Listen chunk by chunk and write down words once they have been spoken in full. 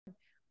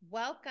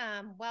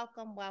Welcome,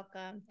 welcome,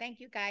 welcome. Thank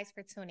you guys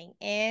for tuning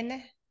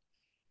in.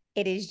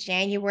 It is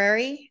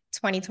January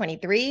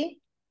 2023.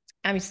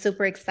 I'm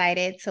super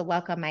excited to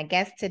welcome my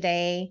guest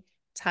today,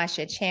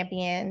 Tasha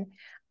Champion.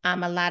 A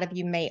lot of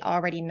you may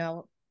already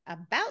know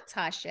about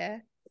Tasha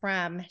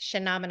from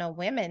Shenomenal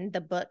Woman,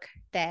 the book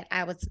that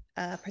I was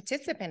a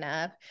participant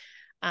of.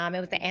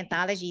 It was an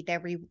anthology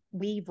that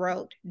we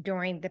wrote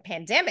during the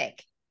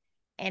pandemic,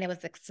 and it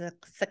was a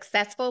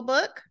successful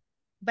book.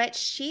 But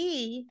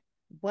she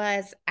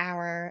was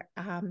our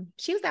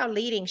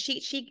leading.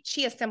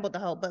 She assembled the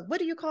whole book. What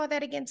do you call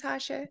that again,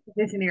 Tasha?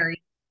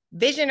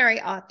 Visionary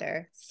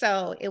author.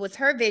 So it was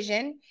her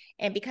vision.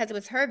 And because it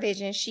was her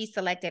vision, she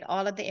selected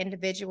all of the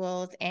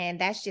individuals. And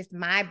that's just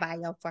my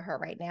bio for her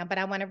right now. But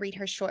I want to read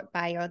her short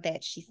bio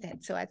that she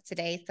sent to us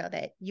today so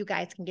that you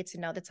guys can get to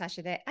know the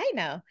Tasha that I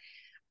know.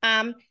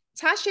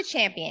 Tasha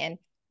Champion,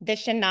 the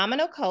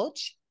Shenomenal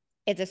Coach,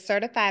 is a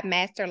certified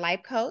master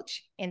life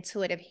coach,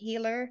 intuitive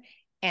healer,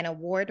 and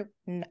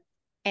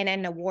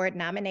an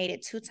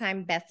award-nominated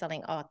two-time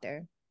best-selling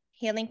author.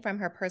 Healing from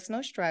her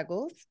personal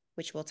struggles,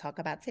 which we'll talk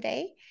about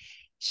today,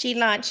 she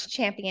launched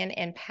Champion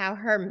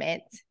Empowerment,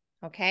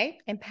 okay?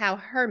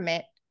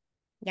 Empowerment,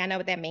 y'all know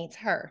what that means,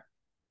 her,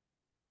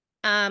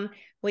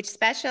 which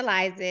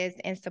specializes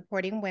in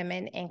supporting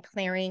women in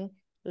clearing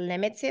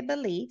limited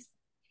beliefs,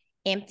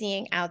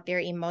 emptying out their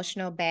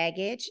emotional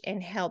baggage,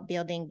 and help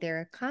building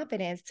their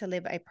confidence to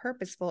live a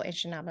purposeful and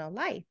phenomenal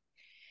life.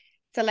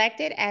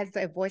 Selected as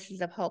the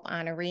Voices of Hope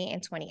honoree in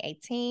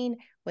 2018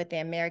 with the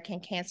American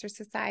Cancer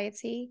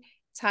Society,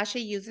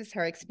 Tasha uses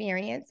her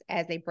experience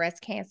as a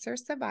breast cancer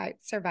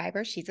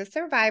survivor, she's a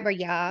survivor,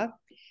 y'all,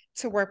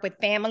 to work with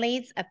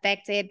families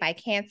affected by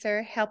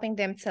cancer, helping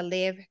them to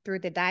live through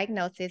the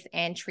diagnosis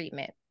and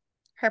treatment.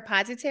 Her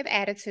positive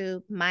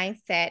attitude,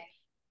 mindset,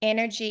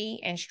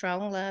 energy, and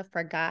strong love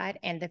for God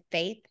and the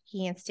faith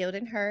he instilled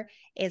in her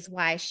is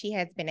why she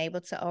has been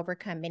able to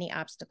overcome many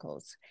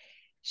obstacles.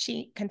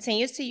 She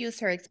continues to use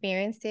her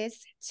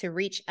experiences to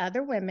reach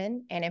other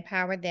women and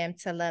empower them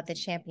to love the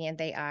champion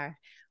they are.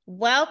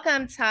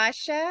 Welcome,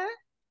 Tasha.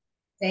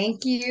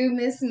 Thank you,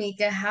 Miss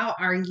Mka. How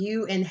are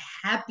you? And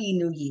Happy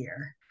New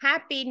Year.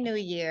 Happy New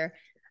Year.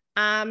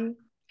 Happy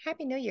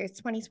New Year. It's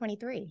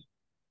 2023.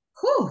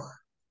 Whew,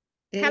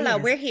 Hello,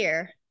 we're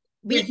here.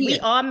 We're here. We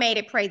all made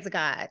it, praise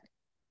God.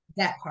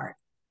 That part.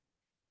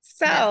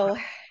 So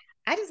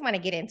I just want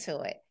to get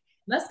into it.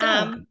 Let's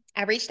go.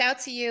 I reached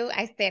out to you.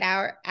 I said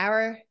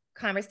our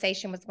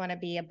conversation was going to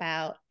be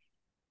about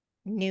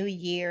New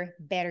Year,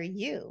 better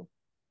you.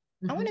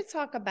 I want to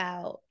talk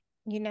about,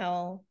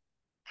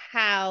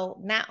 how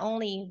not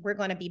only we're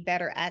going to be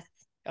better us,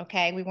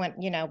 okay?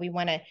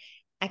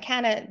 I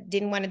kind of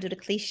didn't want to do the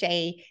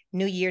cliche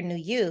New Year, new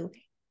you.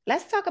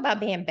 Let's talk about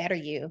being better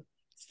you.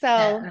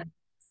 So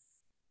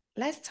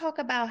let's talk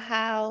about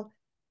how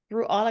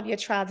through all of your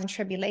trials and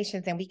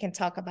tribulations, and we can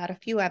talk about a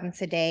few of them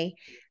today,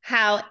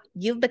 how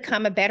you've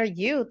become a better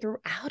you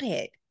throughout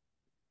it.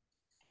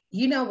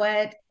 You know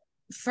what?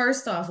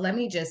 First off, let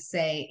me just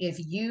say, if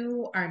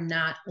you are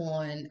not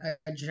on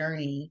a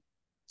journey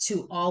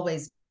to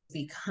always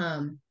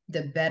become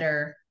the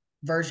better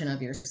version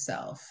of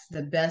yourself,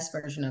 the best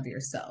version of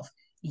yourself,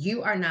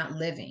 you are not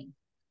living.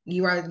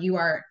 You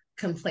are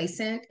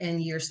complacent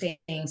and you're staying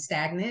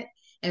stagnant,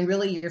 and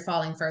really you're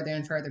falling further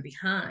and further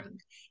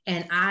behind.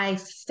 And I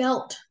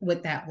felt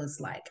what that was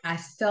like. I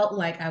felt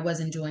like I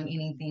wasn't doing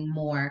anything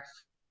more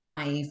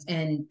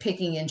and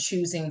picking and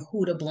choosing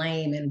who to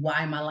blame and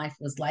why my life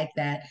was like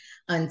that,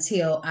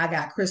 until I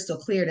got crystal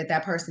clear that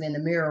that person in the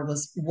mirror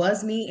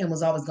was me and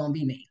was always going to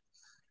be me.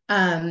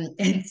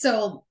 And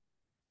so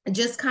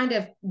just kind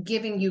of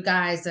giving you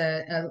guys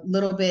a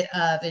little bit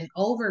of an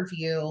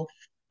overview.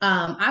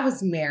 I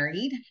was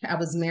married. I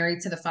was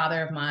married to the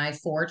father of my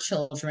 4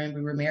 children.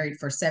 We were married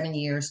for 7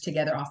 years,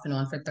 together off and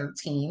on for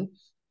 13.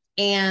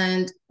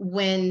 And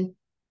when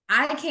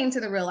I came to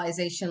the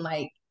realization,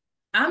 like,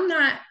 I'm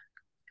not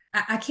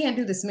I can't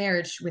do this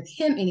marriage with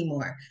him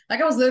anymore. Like,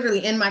 I was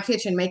literally in my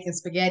kitchen making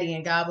spaghetti,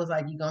 and God was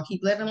like, "You gonna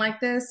keep living like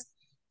this?"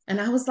 And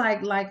I was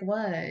like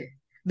what?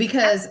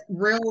 Because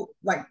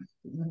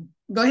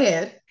go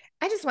ahead.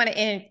 I just want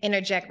to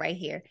interject right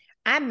here.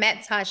 I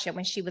met Tasha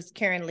when she was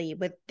currently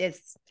with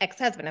this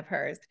ex-husband of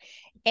hers.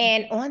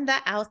 And on the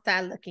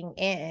outside looking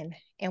in,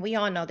 and we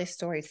all know this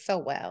story so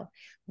well,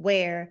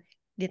 where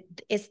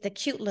it's the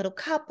cute little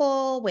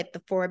couple with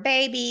the 4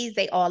 babies.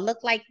 They all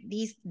look like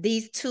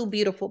these 2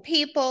 beautiful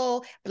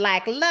people,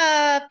 Black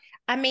love.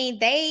 I mean,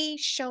 they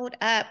showed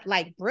up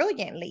like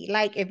brilliantly.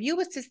 Like, if you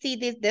was to see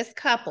this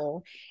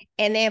couple,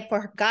 and then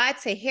for God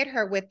to hit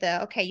her with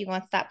the, okay, you're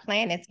going to stop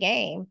playing this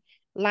game.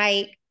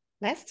 Like,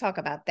 let's talk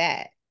about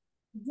that.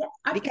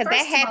 Yeah, because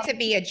that had to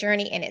be a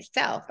journey in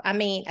itself. I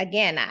mean,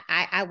 again,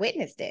 I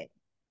witnessed it.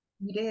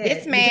 You did.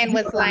 This man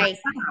was like,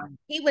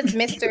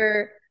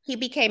 he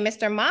became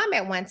Mr. Mom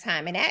at one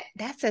time. And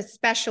that's a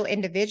special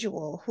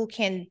individual who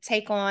can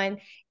take on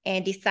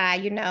and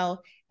decide,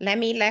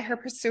 let her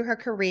pursue her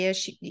career.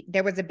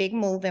 There was a big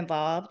move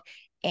involved.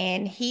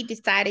 And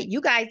you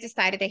guys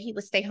decided that he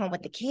would stay home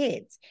with the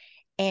kids.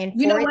 And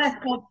You know for it,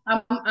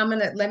 what? I'm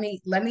gonna let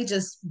me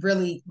just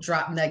really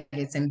drop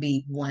nuggets and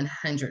be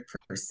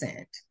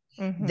 100%.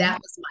 mm-hmm. That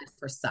was my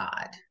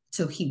facade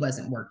till he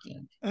wasn't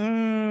working.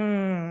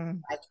 Mm,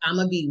 Like I'm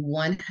gonna be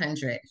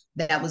 100.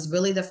 That was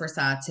really the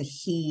facade to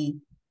he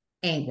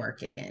ain't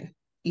working.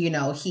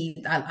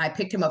 I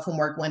picked him up from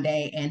work one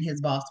day and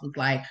his boss was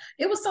like,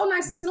 "It was so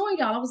nice knowing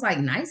y'all." I was like,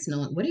 "Nice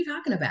knowing? What are you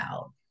talking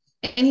about?"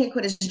 And he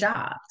quit his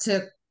job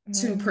to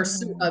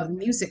pursue mm. a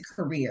music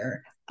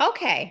career.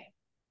 Okay.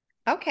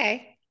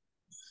 Okay.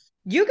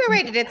 You get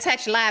ready to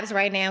touch lives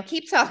right now.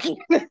 Keep talking.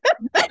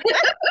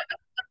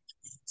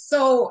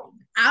 So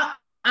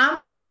I'm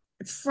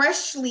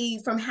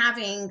freshly from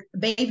having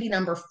baby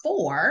number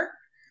four,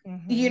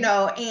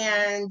 Mm-hmm.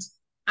 and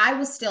I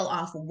was still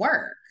off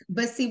work.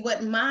 But see,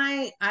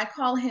 I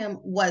call him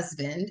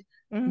husband,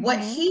 what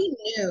Mm-hmm. he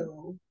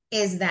knew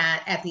is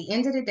that at the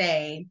end of the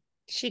day,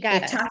 She got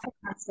if us. Tasha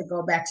has to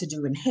go back to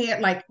doing hair,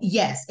 like, Mm-hmm.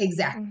 yes,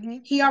 exactly. Mm-hmm.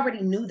 He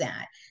already knew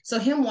that. So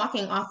him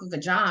walking off of a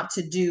job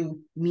to do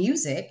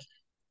music,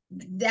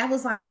 that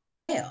was like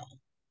hell.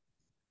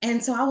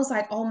 And so I was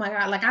like, oh my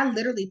God. Like I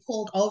literally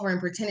pulled over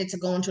and pretended to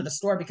go into the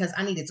store because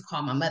I needed to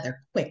call my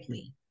mother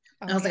quickly.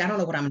 I was like, I don't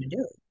Okay. know what I'm gonna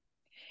do.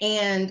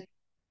 And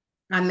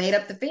I made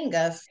up the thing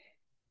of,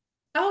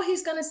 oh,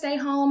 he's gonna stay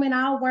home and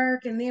I'll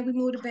work. And then we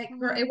moved to back.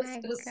 Girl, Oh it was my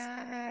it was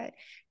God.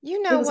 You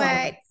it know was all of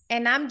what? us.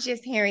 And I'm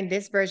just hearing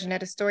this version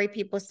of the story,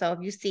 people. So if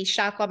you see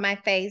shock on my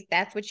face,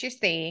 that's what you're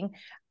seeing.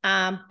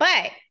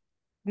 But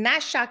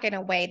not shock in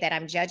a way that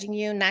I'm judging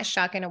you, not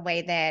shock in a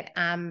way that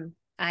I'm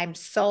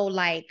so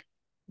like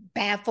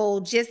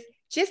baffled. Just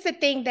the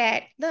thing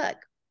that look,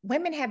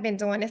 women have been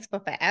doing this for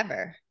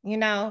forever.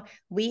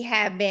 We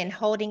have been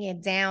holding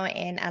it down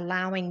and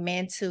allowing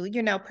men to,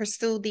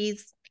 pursue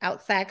these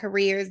outside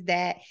careers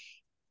that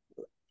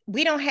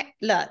we don't have.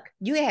 Look,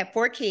 you have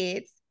 4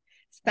 kids.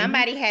 Mhm.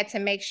 Somebody had to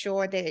make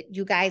sure that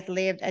you guys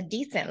lived a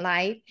decent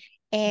life.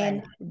 Right.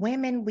 And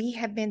women, we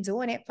have been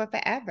doing it for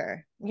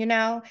forever.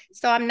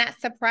 So I'm not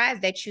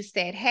surprised that you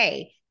said,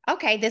 hey,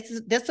 okay,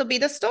 this will be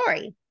the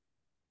story.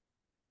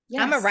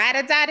 I'm gonna Yes. ride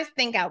or die this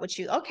thing out with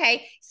you.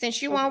 Okay,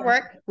 since you won't work,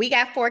 Exactly. we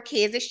got 4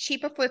 kids. It's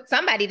cheaper for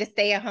somebody to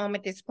stay at home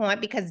at this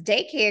point because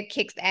daycare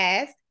kicks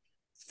ass. Yep.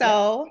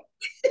 So,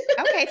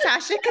 okay,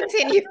 Tasha,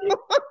 continue.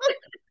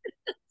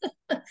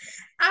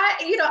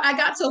 I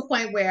got to a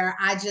point where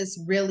I just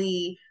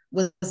really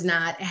was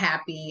not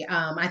happy.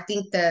 I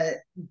think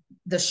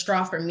the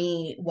straw for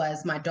me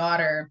was my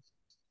daughter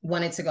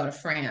wanted to go to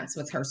France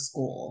with her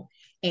school.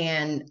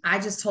 And I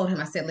just told him,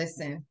 I said,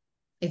 listen,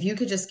 if you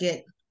could just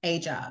get a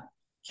job,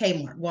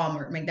 Kmart,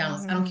 Walmart,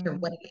 McDonald's, I don't care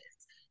what Mm, it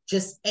is,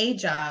 just a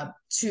job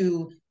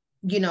to,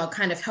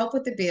 kind of help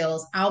with the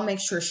bills. I'll make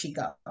sure she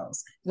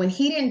goes. When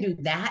he didn't do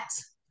that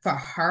for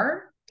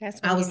her, that's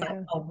I when you was like,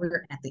 knew. oh,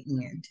 we're at the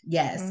end.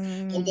 Yes.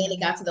 And then it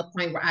Mm, got to the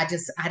point where I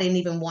didn't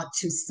even want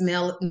to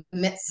smell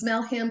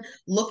him,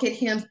 look at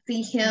him,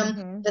 see him.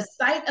 mm-hmm. The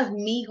sight of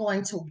me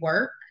going to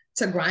work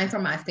to grind for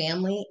my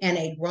family and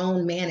a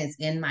grown man is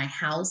in my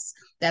house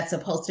that's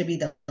supposed to be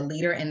the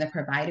leader and the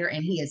provider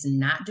and he is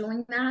not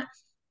doing that.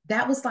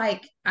 That was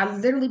like, I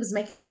literally was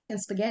making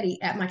spaghetti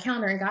at my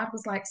counter and God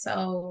was like,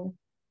 so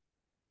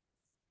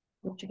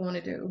what you going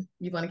to do?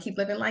 You going to keep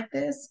living like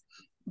this?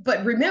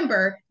 But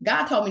remember,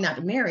 God told me not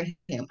to marry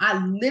him.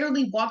 I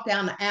literally walked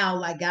down the aisle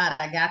like, God,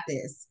 I got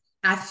this.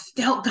 I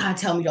felt God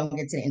tell me don't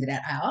get to the end of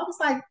that aisle. I was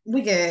like,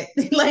 we good.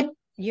 Like,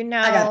 You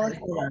I got know, this.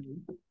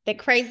 the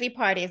crazy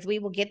part is we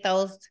will get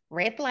those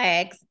red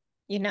flags,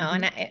 and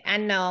Mm-hmm. I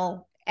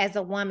know as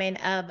a woman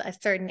of a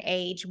certain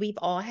age, we've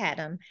all had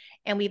them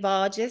and we've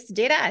all just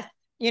did us,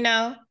 you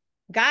know.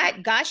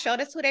 God showed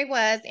us who they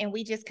was, and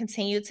we just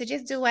continue to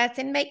just do us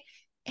and make.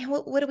 And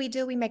what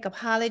do? We make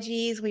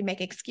apologies, we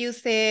make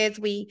excuses.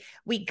 We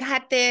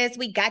got this,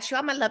 we got you.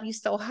 I'm gonna love you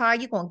so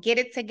hard. You're gonna get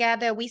it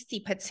together. We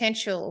see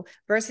potential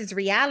versus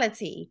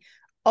reality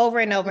over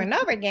and over and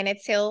over again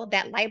until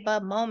that light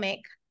bulb moment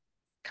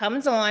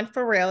comes on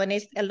for real and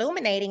it's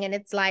illuminating and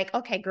it's like,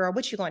 okay, girl,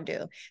 what you gonna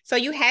do? So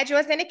you had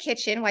yours in the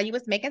kitchen while you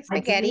was making I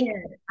did. spaghetti.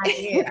 I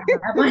did. I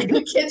have mine in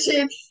the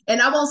kitchen,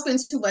 and I won't spend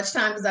too much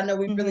time because I know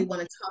we really Mm-hmm.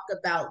 want to talk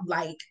about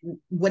like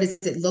what does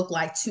it look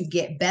like to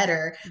get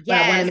better. But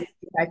I want to Yes, make sure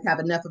you guys have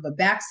enough of a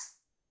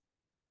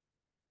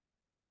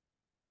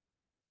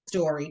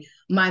backstory.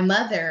 My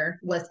mother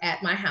was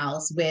at my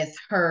house with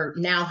her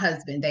now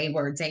husband. They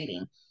were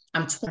dating.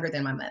 I'm younger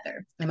than my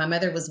mother, and my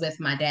mother was with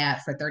my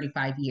dad for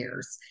 35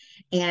 years.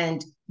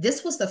 And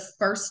this was the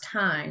first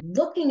time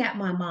looking at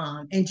my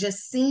mom and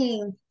just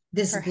seeing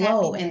this her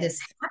glow and this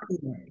happiness.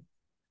 happiness.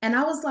 And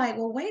I was like,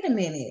 well, wait a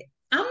minute.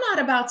 I'm not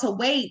about to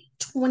wait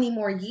 20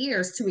 more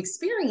years to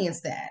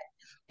experience that.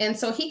 And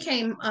so he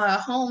came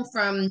home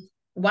from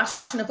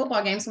watching a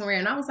football game somewhere,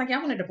 and I was like, yeah, I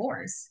want a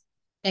divorce.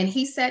 And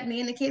he sat me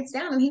and the kids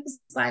down and he was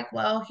like,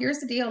 well, here's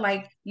the deal.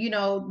 Like,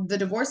 the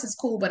divorce is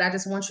cool, but I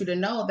just want you to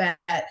know that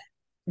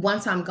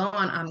once I'm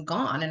gone, I'm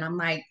gone. And I'm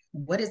like,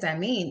 what does that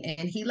mean?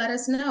 And he let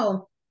us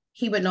know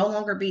he would no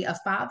longer be a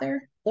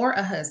father or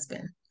a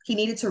husband. He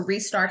needed to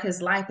restart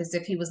his life as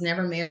if he was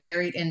never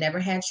married and never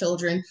had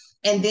children,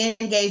 and then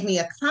gave me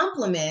a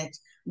compliment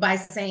by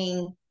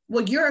saying,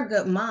 well, you're a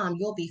good mom,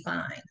 you'll be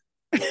fine.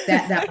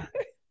 That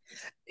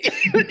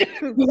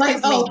like,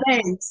 Excuse oh,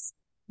 me. thanks.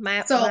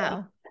 So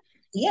Wow.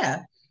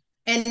 yeah.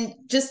 And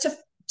just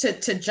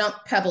to jump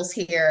pebbles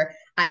here,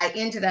 I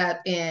ended up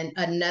in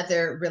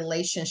another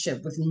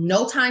relationship with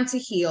no time to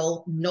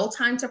heal, no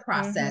time to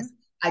process.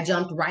 Mm-hmm. I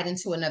jumped right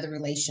into another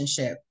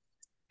relationship.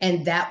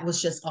 And that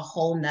was just a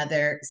whole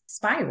nother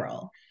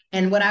spiral.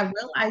 And what I Mm-hmm.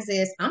 realized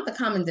is I'm the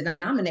common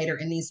denominator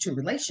in these two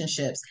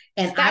relationships.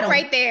 And I Stop don't,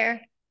 right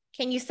there.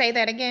 Can you say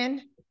that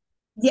again?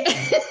 yeah,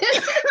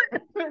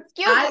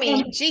 Excuse I am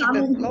me. the Jesus,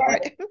 common,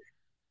 Lord.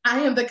 I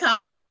am the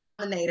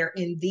denominator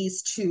in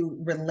these two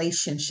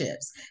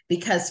relationships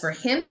because for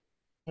him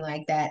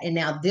like that, and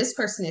now this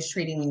person is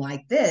treating me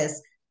like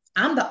this,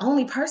 I'm the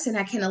only person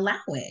that can allow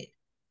it.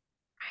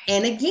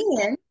 And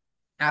again,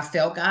 I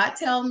felt God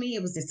tell me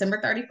it was December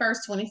 31st,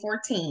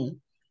 2014.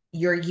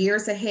 Your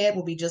years ahead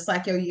will be just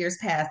like your years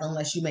past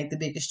unless you make the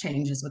biggest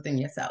changes within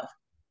yourself.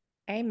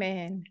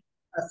 Amen.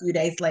 A few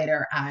days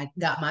later, I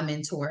got my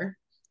mentor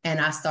and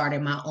I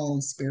started my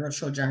own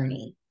spiritual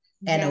journey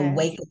and Yes.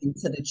 awakening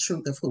to the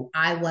truth of who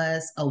I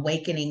was,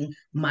 awakening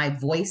my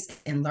voice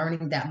and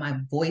learning that my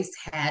voice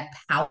had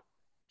power,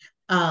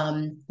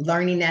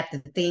 learning that the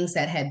things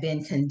that had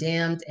been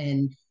condemned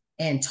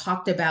and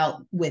talked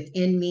about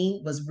within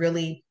me was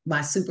really my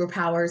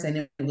superpowers, and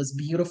it was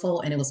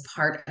beautiful and it was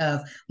part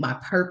of my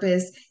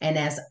purpose. And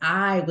as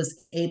I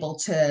was able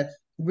to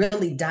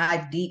really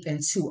dive deep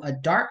into a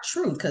dark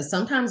truth, because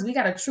sometimes we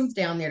got a truth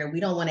down there that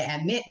we don't want to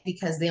admit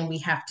because then we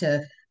have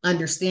to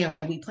understand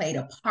we played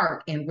a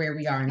part in where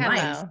we are in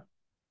life, Hello.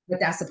 but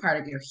that's a part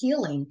of your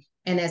healing.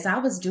 And as I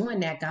was doing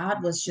that,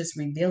 God was just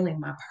revealing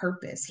my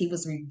purpose. He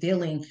was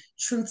revealing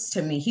truths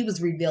to me. He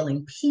was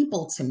revealing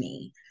people to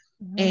me.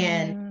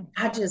 And Mm.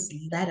 I just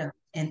let him,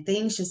 and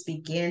things just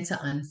began to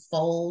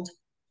unfold.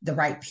 The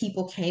right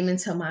people came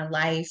into my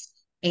life.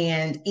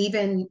 And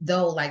even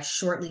though, like,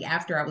 shortly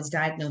after I was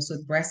diagnosed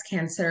with breast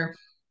cancer,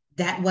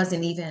 that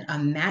wasn't even a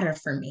matter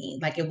for me.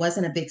 Like, it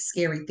wasn't a big,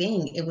 scary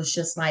thing. It was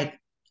just like,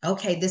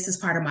 okay, this is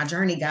part of my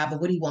journey, God, but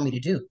what do you want me to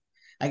do?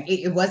 Like,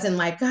 it wasn't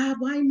like, God,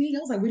 why me? I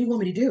was like, what do you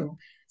want me to do?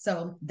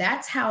 So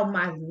that's how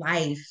my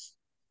life,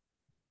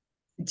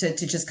 to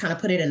just kind of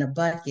put it in a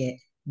bucket,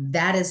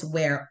 that is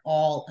where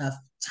all of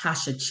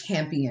Tasha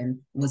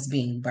Champion was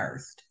being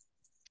birthed.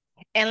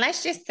 And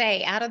let's just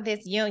say, out of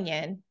this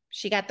union,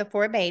 she got the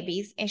 4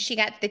 babies and she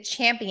got the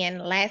champion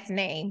last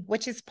name,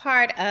 which is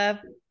part of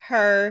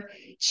her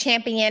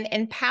champion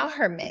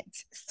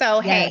empowerment.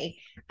 So, Yeah. hey,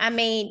 I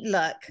mean,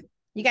 look,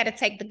 you got to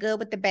take the good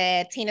with the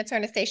bad. Tina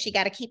Turner says she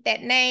got to keep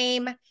that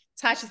name.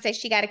 Tasha says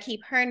she got to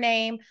keep her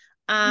name.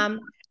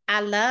 I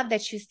love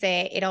that you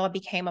said it all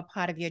became a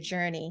part of your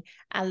journey.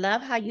 I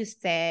love how you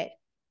said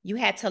you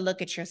had to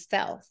look at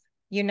yourself,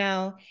 you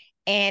know,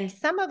 and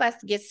some of us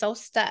get so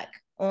stuck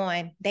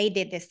on they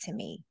did this to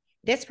me.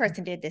 This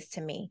person did this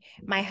to me.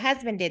 My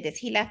husband did this.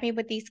 He left me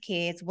with these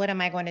kids. What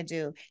am I going to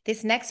do?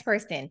 This next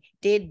person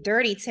did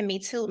dirty to me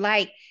too.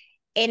 Like,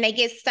 and they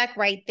get stuck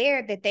right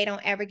there that they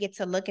don't ever get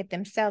to look at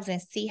themselves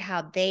and see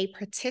how they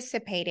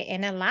participated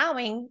in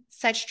allowing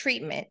such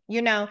treatment.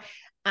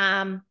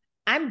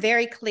 I'm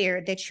very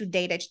clear that you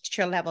dated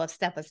your level of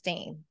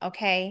self-esteem.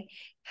 Okay.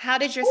 How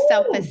did your Ooh.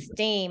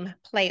 self-esteem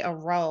play a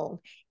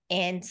role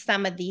in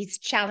some of these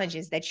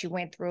challenges that you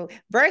went through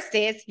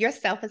versus your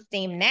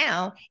self-esteem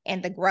now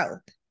and the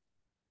growth?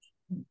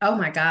 Oh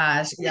my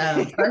gosh.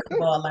 First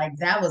of all, like,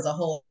 that was a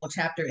whole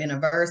chapter in a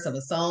verse of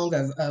a song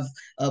of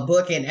a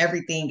book and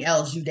everything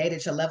else. You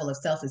dated your level of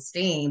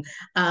self-esteem.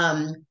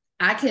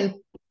 I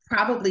can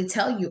probably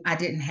tell you I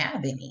didn't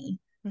have any.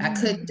 I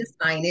couldn't Mm,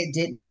 define it,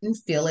 didn't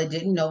feel it,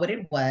 didn't know what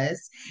it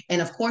was.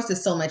 And of course,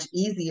 it's so much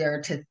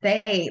easier to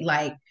say,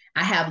 like,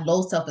 I have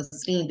low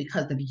self-esteem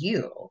because of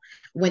you,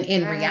 when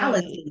in right.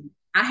 reality,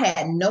 I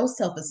had no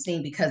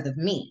self-esteem because of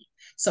me.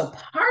 So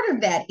part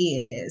of that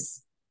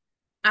is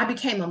I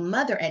became a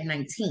mother at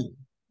 19.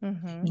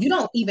 Mm-hmm. You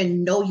don't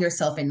even know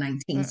yourself in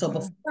 19. So Mm-mm.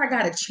 before I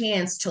got a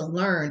chance to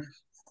learn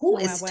who Who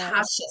I is was.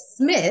 Tasha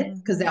Smith,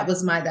 because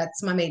Mm-hmm.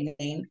 that's my maiden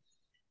name.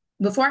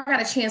 Before I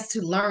got a chance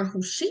to learn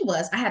who she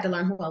was, I had to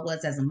learn who I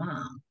was as a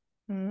mom.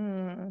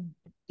 Mm-hmm.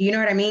 You know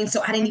what I mean?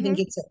 So I didn't even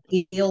Mm-hmm. get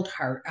to build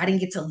her. I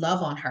didn't get to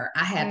love on her.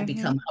 I had to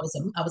become.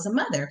 Mm-hmm. I was a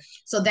mother.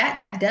 So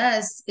that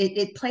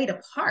it played a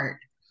part.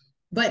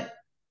 But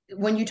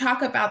when you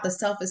talk about the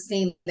self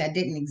esteem that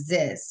didn't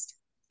exist,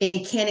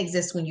 it can't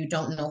exist when you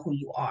don't know who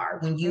you are,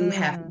 when you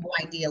have Mm. no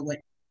idea what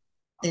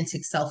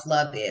authentic self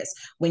love is,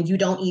 when you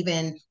don't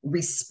even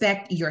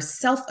respect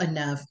yourself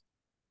enough.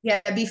 Yeah,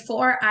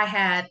 before I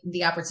had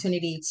the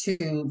opportunity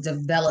to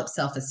develop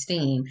self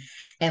esteem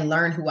and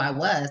learn who I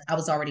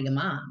was already a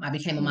mom. I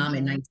became a mom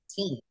at Mm-hmm.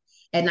 19.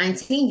 At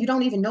 19, you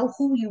don't even know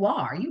who you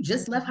are. You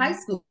just left high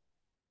Mm-hmm. school.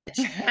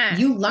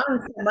 You learn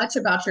so much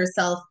about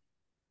yourself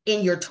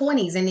in your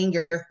 20s and in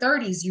your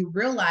 30s, you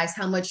realize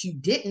how much you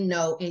didn't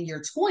know in your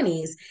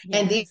 20s.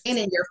 And then Yes. in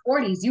your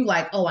 40s, you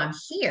like, oh, I'm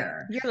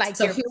here. You're like,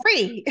 So you're here,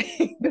 free.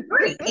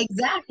 right,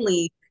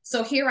 exactly.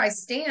 So here I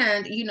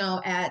stand,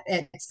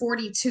 at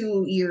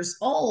 42 years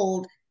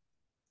old,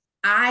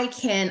 I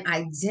can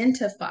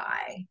identify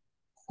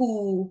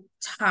who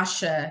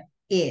Tasha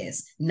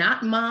is.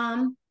 Not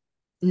mom,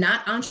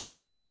 not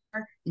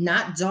entrepreneur,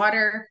 not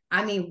daughter.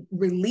 I mean,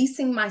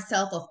 releasing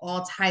myself of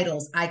all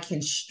titles, I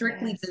can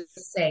strictly Yes.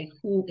 just say,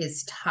 who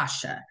is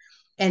Tasha?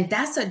 And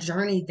that's a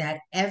journey that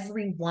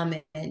every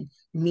woman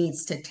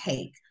needs to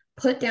take.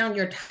 Put down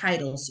your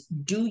titles.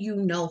 Do you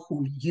know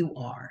who you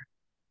are?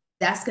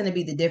 That's going to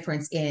be the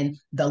difference in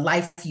the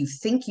life you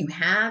think you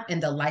have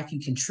and the life you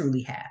can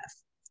truly have.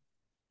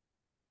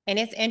 And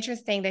it's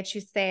interesting that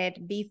you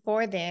said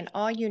before then,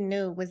 all you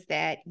knew was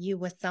that you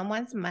were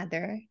someone's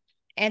mother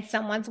and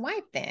someone's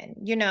wife then,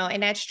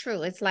 and that's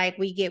true. It's like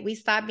we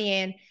stop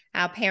being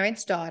our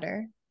parents'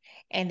 daughter,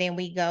 and then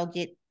we go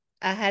get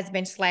a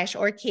husband slash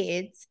or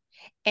kids.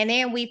 And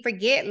then we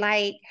forget,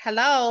 like,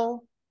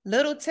 hello,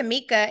 little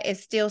Tamika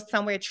is still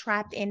somewhere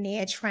trapped in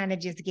there trying to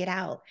just get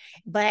out.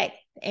 But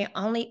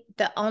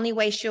the only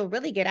way she'll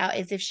really get out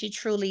is if she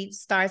truly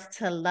starts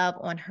to love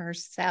on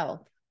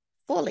herself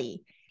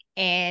fully.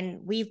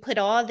 And we've put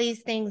all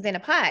these things in a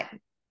pot.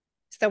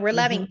 So we're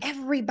loving Mm-hmm.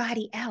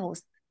 everybody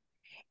else.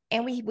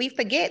 And we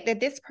forget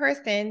that this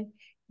person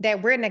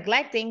that we're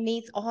neglecting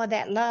needs all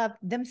that love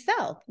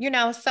themselves.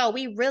 So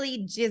we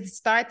really just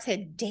start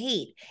to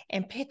date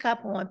and pick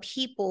up on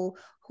people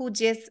who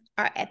just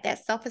are at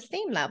that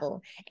self-esteem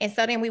level. And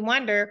so then we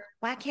wonder,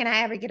 why can't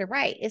I ever get it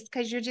right? It's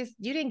because you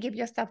didn't give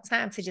yourself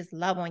time to just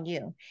love on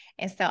you.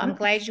 And so I'm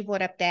glad you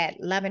brought up that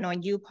loving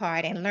on you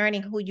part and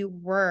learning who you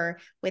were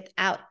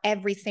without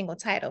every single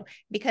title,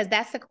 because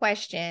that's a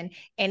question.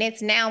 And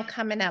it's now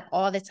coming up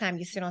all the time.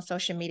 You sit on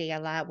social media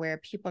a lot where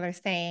people are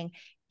saying,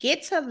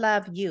 get to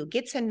love you,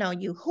 get to know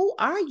you. Who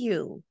are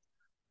you?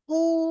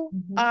 Who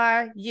Mm-hmm.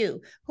 are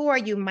you? Who are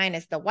you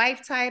minus the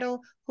wife title?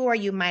 Who are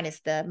you minus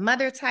the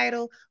mother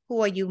title?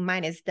 Who are you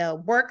minus the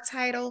work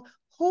title?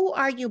 Who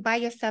are you by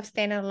yourself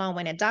standing alone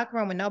in a dark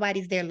room when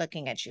nobody's there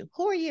looking at you?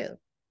 Who are you?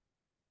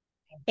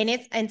 And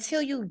it's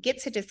until you get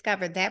to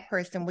discover that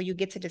person where you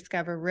get to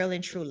discover real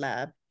and true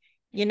love,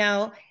 you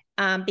know,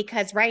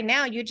 because right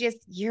now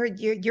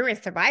you're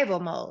in survival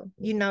mode.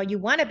 You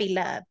want to be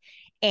loved,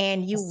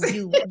 and you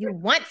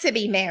want to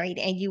be married,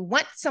 and you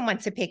want someone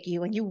to pick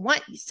you, and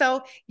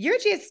so you're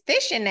just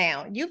fishing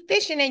now. You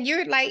fishing, and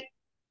you're like,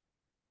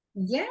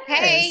 Yes.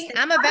 hey,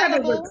 And I'm part of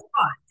it we're available.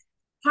 taught.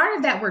 Part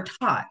of that we're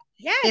taught.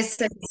 Yes,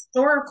 It's a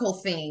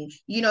historical thing,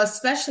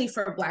 especially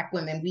for Black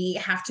women. We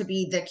have to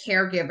be the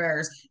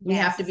caregivers. We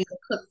have to be yes. the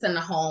cooks in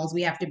the homes.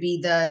 We have to be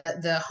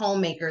the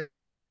homemakers.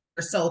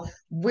 So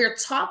we're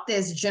taught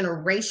this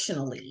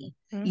generationally,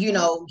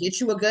 Mm-hmm. get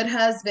you a good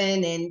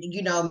husband and,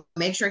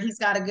 make sure he's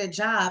got a good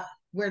job.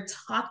 We're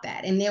taught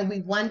that. And then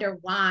we wonder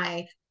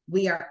why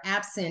we are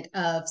absent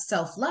of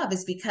self love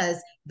is because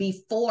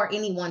before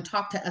anyone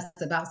talked to us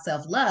about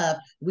self love,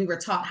 we were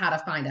taught how to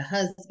find a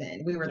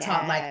husband. We were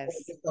taught, like, oh,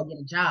 Yes, just go get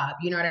a job.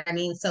 You know what I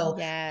mean? So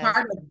yes.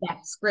 part of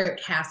that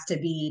script has to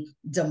be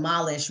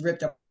demolished,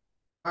 ripped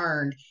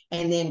learned.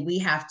 And then we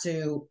have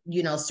to,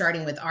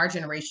 starting with our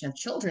generation of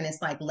children,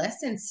 it's like,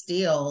 let's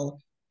instill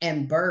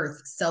and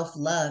birth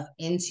self-love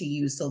into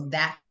you. So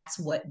that's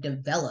what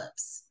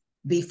develops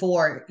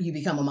before you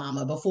become a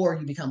mama, before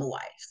you become a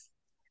wife.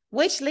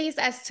 Which leads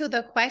us to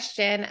the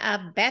question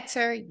of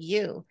better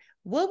you.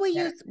 What will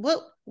you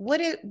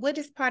Better. what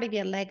is part of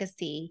your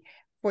legacy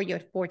for your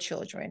 4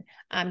 children?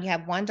 You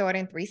have one daughter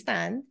and 3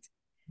 sons.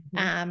 Mm-hmm.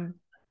 Um,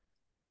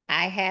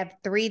 I have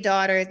 3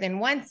 daughters and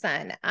 1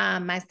 son.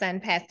 My son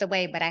passed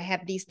away, but I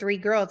have these 3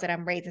 girls that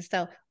I'm raising.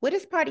 So, what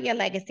is part of your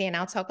legacy? And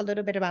I'll talk a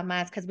little bit about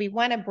mine because we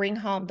want to bring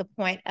home the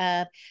point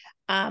of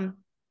um,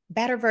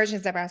 better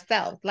versions of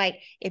ourselves. Like,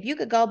 if you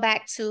could go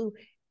back to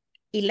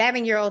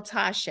 11-year-old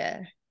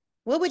Tasha,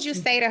 what would you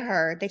say to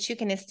her that you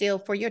can instill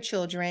for your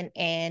children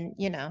and,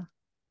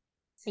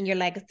 in your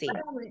legacy?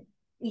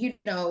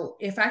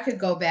 If I could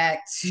go back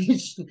to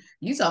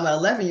you talking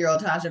about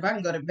 11-year-old Tasha, if I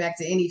could go back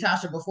to any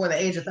Tasha before the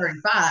age of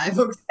 35,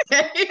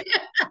 okay.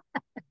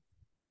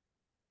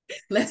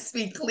 Let's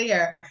be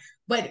clear.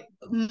 But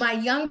my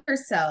younger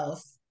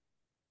self,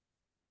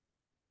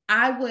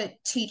 I would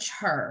teach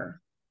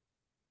her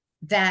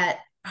that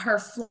her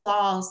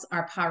flaws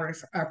are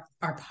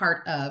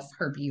part of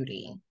her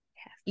beauty.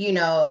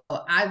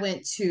 I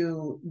went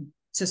to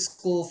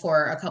school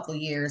for a couple of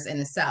years in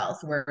the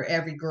South where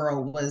every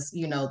girl was,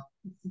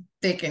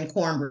 thick and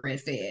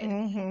cornbread fed.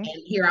 Mm-hmm. And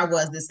here I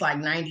was, this like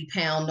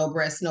 90-pound, no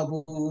breasts,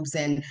 no boobs.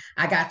 And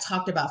I got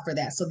talked about for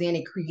that. So then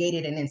it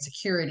created an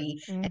insecurity.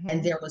 And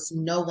Mm-hmm. there was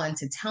no one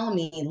to tell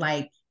me,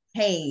 like,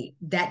 hey,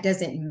 that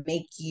doesn't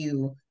make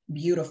you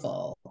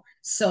beautiful.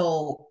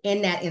 So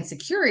in that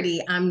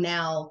insecurity, I'm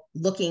now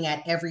looking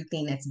at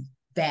everything that's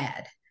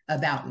bad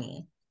about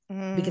me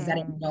because I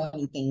didn't Mm. know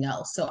anything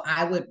else. So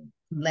I would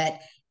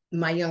let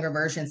my younger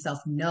version self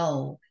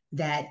know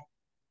that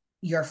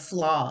your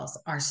flaws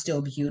are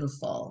still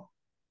beautiful.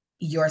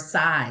 Your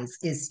size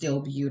is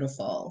still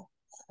beautiful.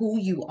 Who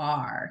you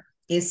are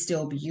is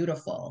still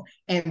beautiful.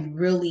 And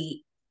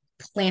really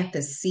plant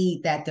the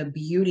seed that the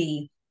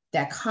beauty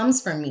that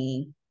comes from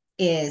me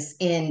is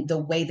in the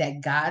way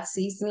that God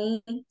sees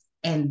me.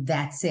 And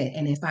that's it.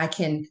 And if I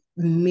can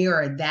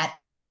mirror that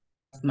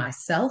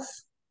myself,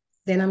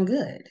 then I'm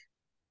good.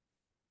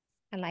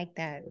 I like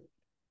that.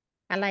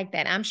 I like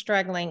that. I'm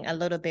struggling a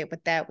little bit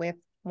with that with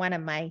one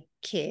of my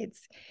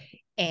kids.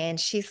 And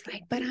she's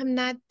like, but I'm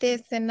not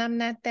this and I'm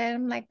not that.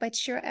 I'm like,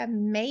 but you're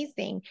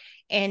amazing.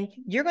 And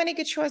you're going to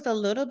get yours a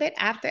little bit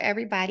after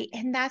everybody,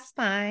 and that's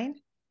fine.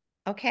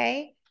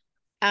 Okay.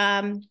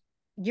 Um,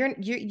 you're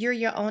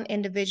your own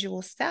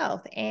individual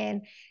self.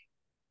 And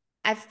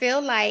I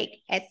feel like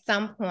at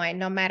some point,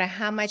 no matter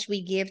how much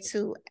we give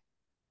to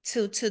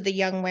the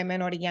young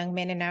women or the young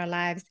men in our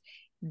lives,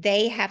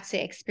 they have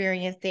to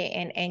experience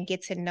it and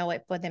get to know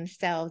it for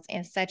themselves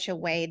in such a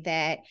way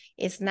that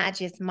it's not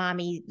just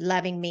mommy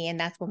loving me and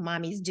that's what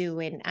mommies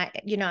do. And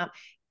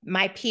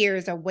my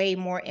peers are way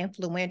more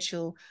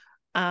influential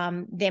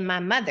than my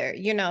mother,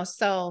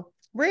 so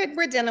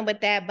we're dealing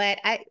with that, but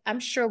I'm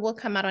sure we'll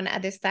come out on the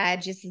other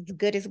side just as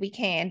good as we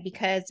can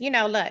because,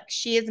 look,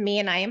 she is me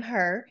and I am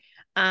her.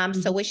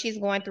 So what she's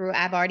going through,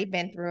 I've already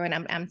been through, and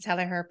I'm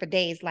telling her for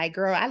days, like,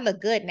 girl, I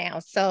look good now.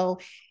 So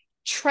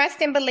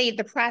trust and believe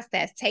the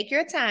process. Take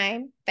your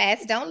time.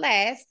 Fast don't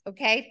last.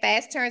 Okay.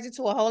 Fast turns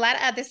into a whole lot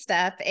of other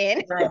stuff.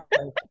 And Right.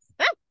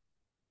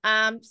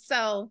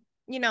 so,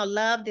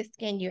 love the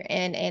skin you're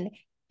in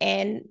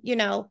and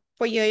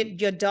for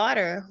your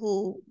daughter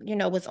who,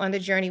 was on the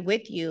journey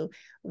with you,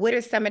 what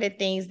are some of the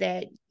things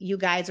that you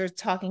guys are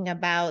talking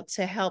about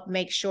to help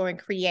make sure and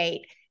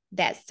create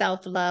that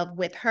self-love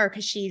with her?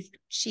 Because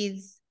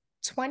she's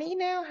 20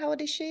 now. How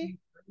old is she?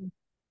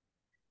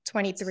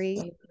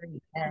 23.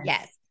 Yes.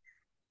 Yes.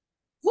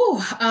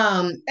 Whew,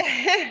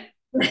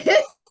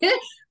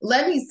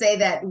 let me say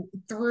that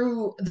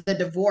through the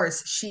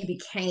divorce, she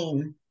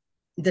became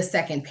the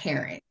second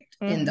parent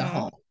in the Mm-hmm.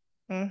 home.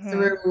 Mm-hmm.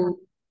 Through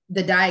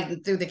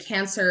the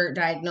cancer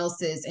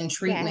diagnosis and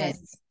treatment,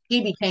 Yes.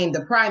 he became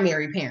the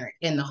primary parent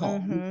in the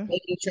home, Mm-hmm.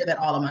 making sure that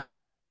all of my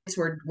kids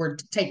were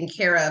taken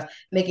care of,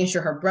 making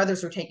sure her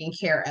brothers were taken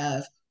care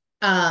of.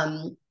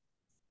 Um,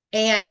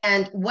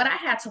 and what I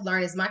had to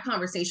learn is my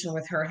conversation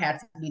with her had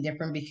to be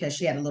different because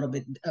she had a little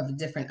bit of a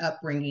different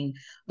upbringing.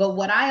 But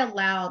what I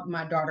allowed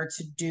my daughter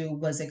to do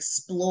was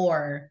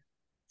explore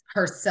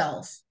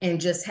herself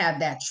and just have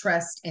that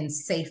trust and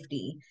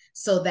safety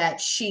so that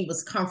she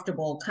was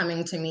comfortable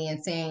coming to me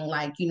and saying,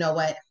 like, you know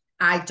what,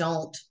 I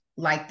don't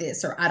like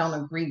this or I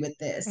don't agree with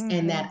this, and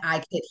Mm-hmm. that I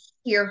could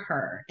hear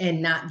her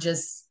and not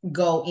just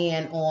go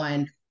in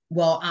on,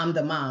 well, I'm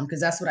the mom, because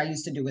that's what I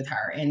used to do with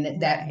her,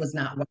 and that Right. was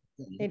not what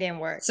I It did. didn't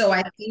work. So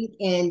I think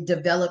in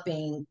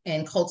developing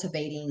and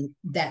cultivating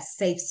that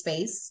safe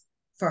space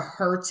for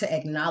her to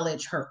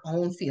acknowledge her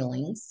own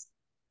feelings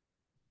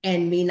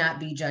and me not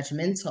be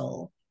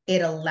judgmental,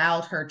 it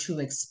allowed her to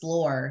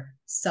explore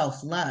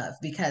self love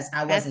because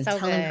I That's wasn't so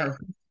telling good. her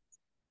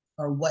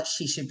or what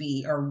she should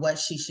be or what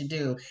she should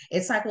do.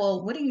 It's like,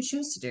 well, what do you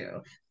choose to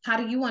do? How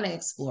do you want to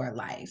explore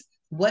life?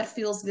 What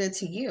feels good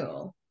to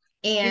you?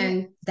 You know,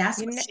 And that's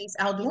you what know, she's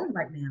out doing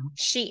right now.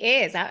 she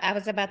is. I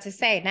was about to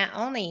say, not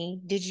only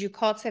did you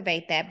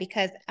cultivate that,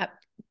 because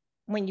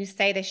when you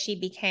say that she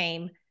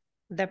became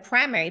the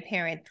primary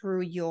parent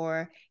through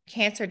your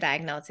cancer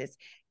diagnosis,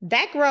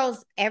 that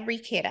grows every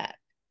kid up.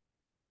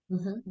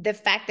 Mm-hmm. The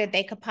fact that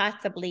they could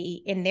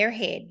possibly in their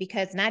head,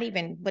 because not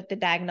even what the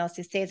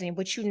diagnosis says and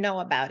what you know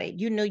about it,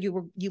 you knew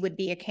you would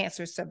be a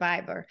cancer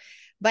survivor,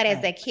 but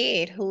as Right. a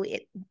kid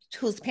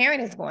whose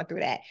parent is going through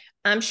that,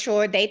 I'm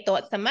sure they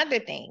thought some other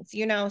things,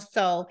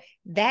 so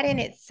that in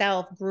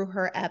itself grew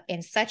her up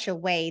in such a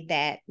way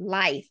that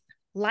life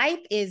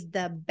is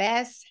the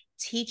best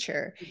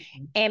teacher.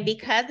 And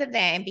because of that,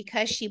 and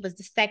because she was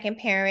the second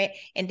parent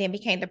and then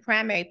became the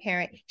primary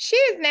parent, she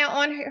is now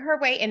on her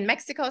way in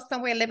Mexico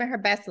somewhere living her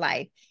best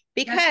life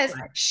That's because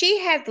right. she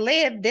has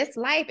lived this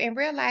life and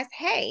realized,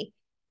 hey,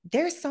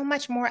 there's so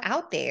much more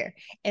out there.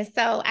 And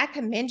so I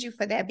commend you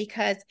for that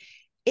because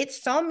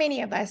it's so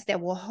many of us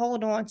that will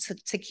hold on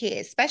to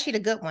kids, especially the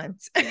good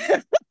ones,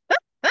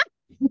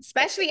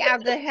 especially our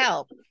good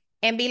health,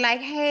 and be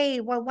like, hey,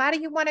 well, why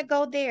do you want to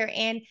go there?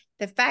 And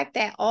the fact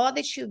that all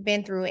that you've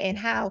been through and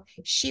how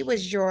she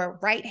was your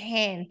right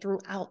hand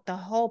throughout the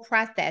whole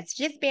process,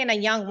 just being a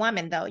young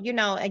woman, though,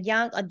 a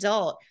young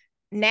adult,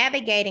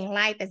 navigating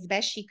life as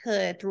best she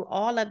could through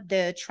all of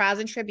the trials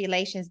and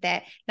tribulations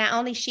that not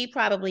only she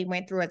probably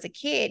went through as a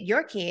kid,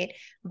 your kid,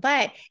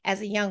 but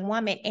as a young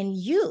woman, and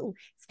you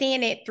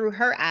seeing it through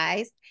her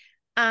eyes.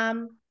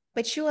 Um,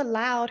 but you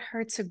allowed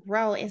her to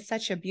grow in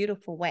such a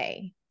beautiful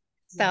way.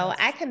 So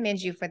I Yes.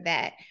 commend you for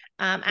that.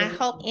 I Thank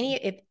hope you.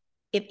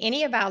 if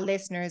any of our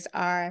listeners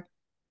are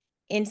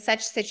in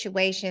such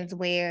situations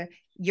where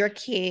your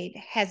kid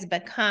has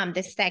become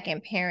the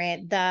second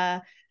parent,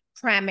 the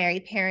primary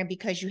parent,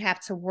 because you have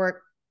to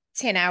work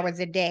 10 hours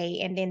a day.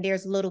 And then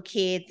there's little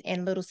kids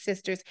and little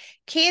sisters.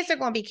 Kids are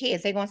going to be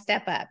kids. They're going to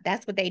step up.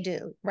 That's what they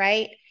do,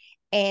 right?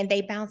 And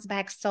they bounce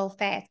back so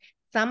fast.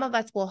 Some of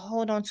us will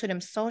hold on to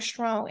them so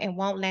strong and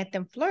won't let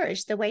them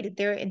flourish the way that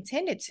they're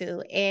intended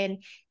to.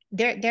 And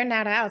they're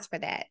not ours for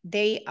that.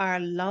 They are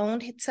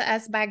loaned to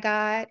us by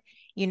God.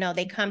 You know,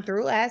 they come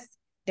through us.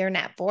 They're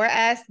not for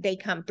us. They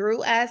come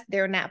through us.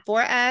 They're not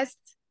for us.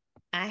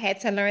 I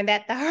had to learn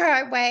that the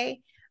hard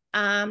way.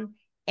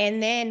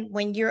 And then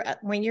when you're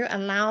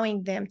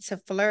allowing them to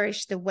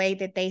flourish the way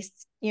that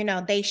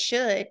they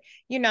should,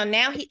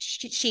 now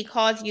she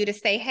calls you to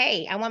say,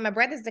 hey, I want my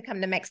brothers to come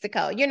to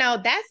Mexico.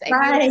 That's a beautiful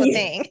Right.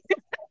 thing.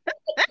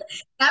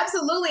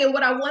 Absolutely. And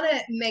what I want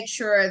to make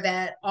sure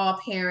that all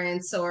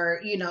parents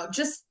or,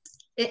 just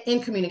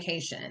in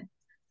communication,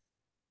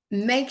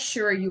 make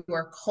sure you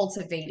are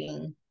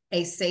cultivating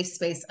a safe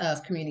space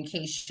of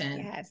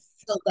communication Yes.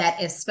 so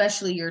that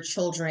especially your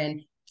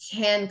children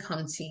can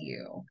come to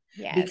you.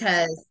 Yes.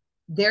 Because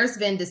there's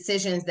been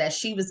decisions that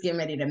she was getting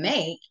ready to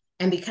make.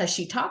 And because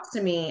she talked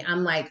to me,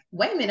 I'm like,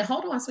 wait a minute,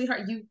 hold on,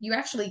 sweetheart. You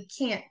actually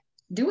can't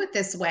do it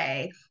this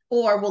way.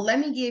 Or, well, let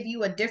me give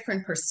you a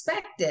different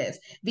perspective.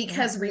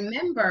 Because Mm-hmm.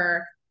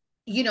 remember,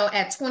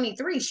 at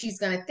 23, she's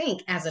going to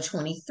think as a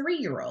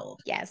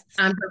 23-year-old. Yes.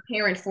 I'm her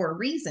parent for a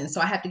reason.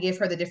 So I have to give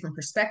her the different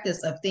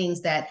perspectives of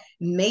things that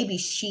maybe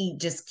she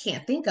just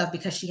can't think of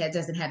because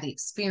doesn't have the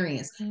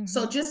experience.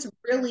 So Mm-hmm. just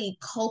really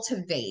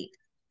cultivate,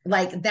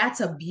 like, that's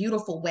a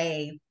beautiful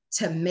way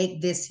to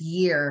make this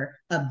year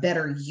a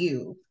better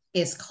you,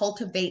 is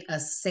cultivate a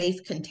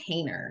safe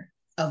container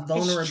of It's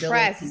vulnerability,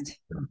 trust.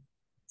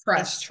 It's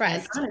trust,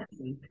 and trust.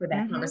 honesty for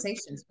that Mm-hmm.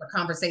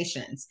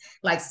 conversations.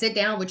 Like, sit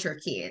down with your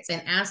kids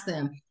and ask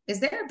them, is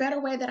there a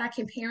better way that I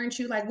can parent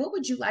you? Like, what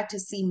would you like to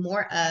see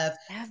more of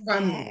Love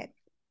from me? that.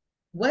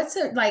 What's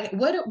it like?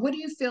 What do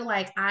you feel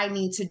like I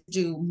need to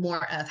do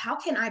more of? How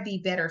can I be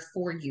better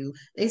for you?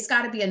 It's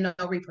got to be a no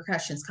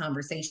repercussions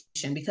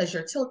conversation, because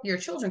your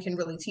children can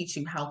really teach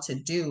you how to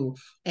do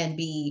and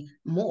be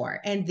more.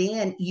 And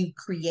then you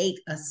create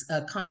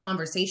a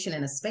conversation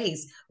in a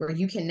space where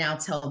you can now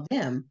tell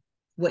them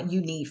what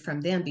you need from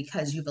them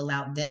because you've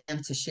allowed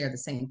them to share the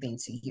same thing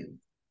to you.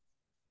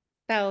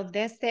 So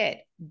that's it.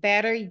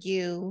 Better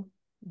you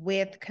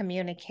with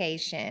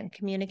communicating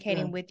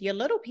Yeah. with your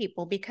little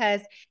people,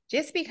 because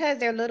just because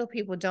they're little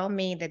people don't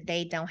mean that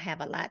they don't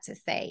have a lot to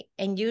say.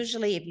 And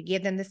usually if you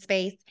give them the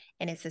space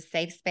and it's a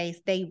safe space,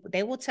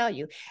 they will tell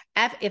you.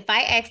 If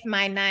I ask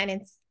my 9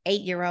 and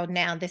 8-year-old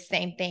now the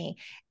same thing,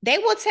 they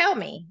will tell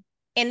me.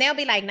 And they'll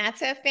be like, not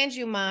to offend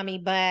you, mommy,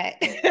 but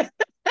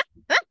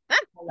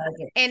I like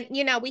it.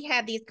 and we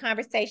have these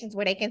conversations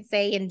where they can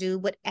say and do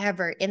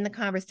whatever in the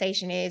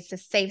conversation. Is a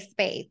safe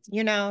space.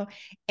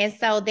 And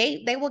so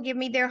they will give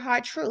me their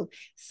hard truth.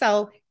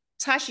 So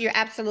Tasha, you're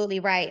absolutely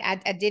right.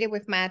 I did it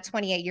with my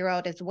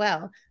 28-year-old as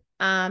well.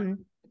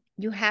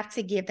 You have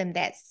to give them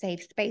that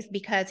safe space,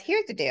 because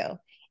here's the deal.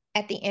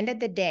 At the end of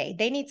the day,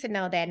 they need to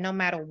know that no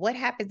matter what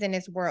happens in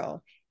this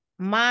world,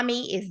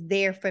 mommy is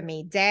there for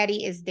me,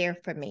 daddy is there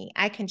for me.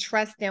 I can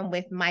trust them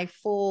with my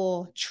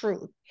full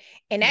truth.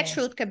 And that Yes.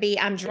 truth could be,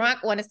 I'm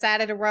drunk on the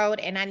side of the road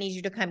and I need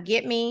you to come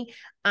get me.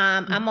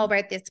 I'm Mhm. over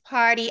at this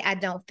party. I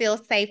don't feel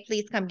safe.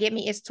 Please come get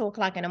me. It's 2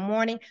 o'clock in the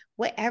morning,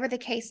 whatever the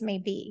case may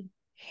be.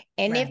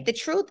 And if Right. the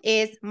truth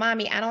is,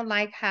 mommy, I don't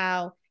like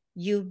how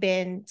you've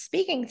been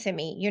speaking to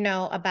me,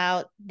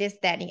 about this,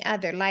 that, and the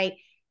other. Like,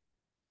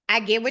 I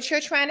get what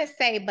you're trying to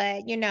say,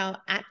 but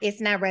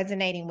it's not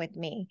resonating with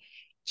me.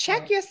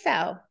 Check Right.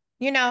 yourself.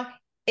 You know,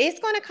 it's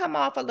going to come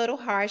off a little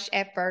harsh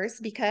at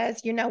first,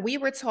 because we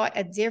were taught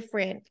a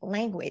different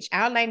language.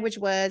 Our language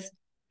was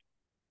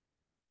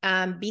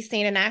be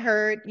seen and not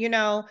heard.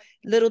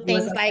 Little Was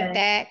things like okay.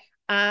 that.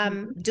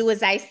 Mhm. Do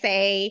as I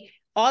say.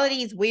 All of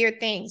these weird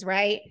things,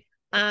 right?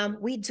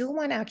 We do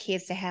want our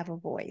kids to have a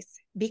voice,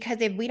 because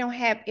if they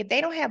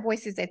don't have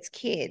voices as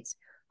kids,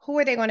 who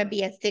are they going to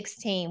be at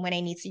 16 when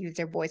they need to use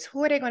their voice?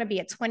 Who are they going to be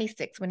at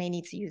 26 when they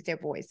need to use their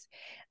voice?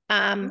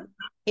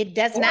 It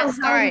does Or not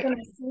how are you start. going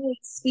to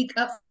speak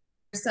up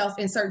for yourself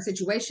in certain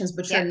situations,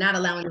 but you're Yep. not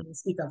allowing them to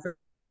speak up for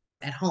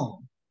at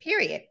home?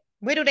 Period.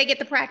 Where do they get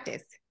the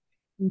practice?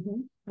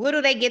 Mm-hmm. Where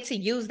do they get to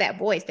use that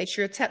voice that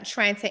you're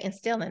trying to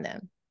instill in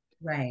them?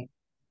 Right.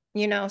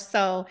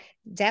 So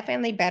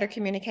definitely better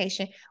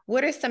communication.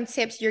 What are some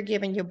tips you're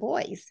giving your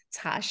boys,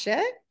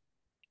 Tasha?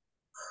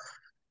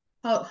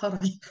 Hold on.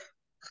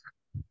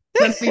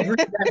 Let me bring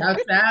that out,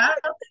 child.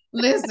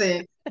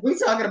 Listen, we're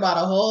talking about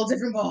a whole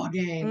different ball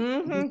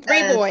game,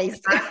 Three because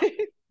boys.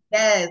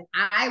 yes,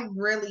 I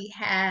really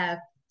have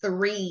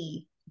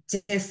three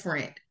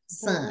different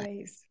sons.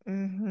 Boys.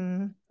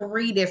 Mm-hmm.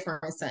 Three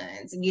different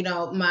sons.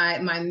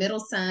 My middle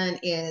son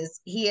is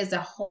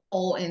a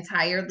whole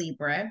entire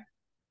Libra.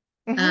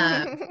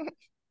 Um,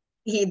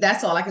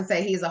 that's all I can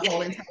say. He's a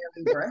whole entire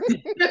Libra.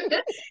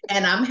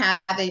 And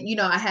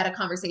I had a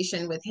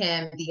conversation with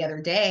him the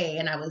other day,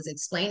 and I was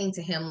explaining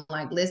to him,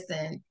 like,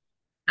 listen,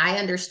 I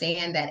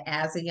understand that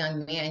as a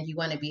young man, you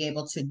want to be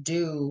able to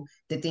do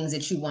the things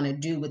that you want to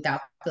do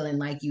without feeling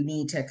like you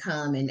need to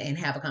come and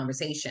have a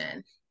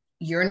conversation.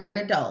 you're an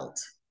adult,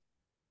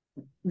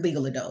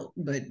 legal adult,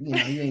 but you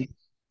ain't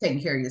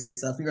taking care of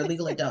yourself. You're a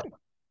legal adult.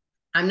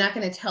 I'm not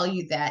going to tell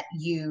you that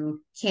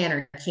you can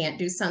or can't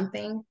do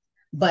something,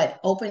 but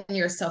open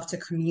yourself to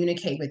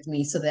communicate with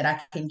me so that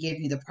I can give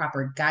you the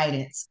proper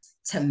guidance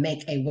to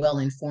make a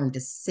well-informed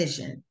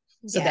decision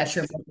so that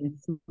you're Yes. making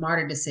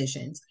smarter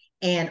decisions.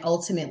 And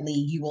ultimately,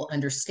 you will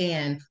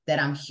understand that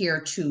I'm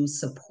here to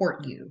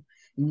support you,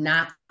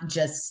 not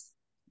just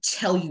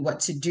tell you what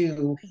to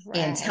do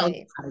and tell you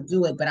Right. how to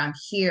do it, but I'm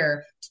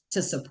here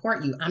to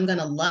support you. I'm going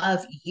to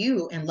love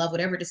you and love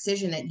whatever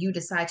decision that you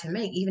decide to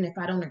make, even if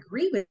I don't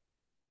agree with,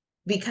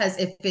 because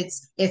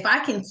if I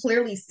can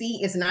clearly see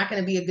it's not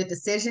going to be a good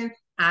decision,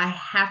 I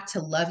have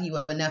to love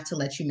you enough to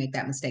let you make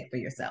that mistake for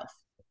yourself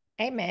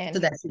so Amen.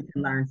 that you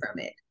can learn from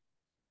it.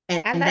 I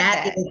And love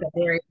that that. is a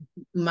very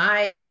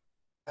my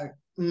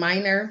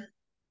minor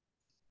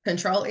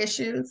control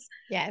issues.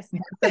 Yes.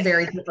 That's a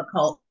very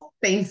difficult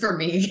thing for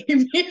me.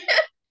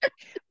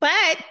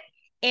 But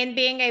in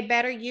being a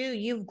better you,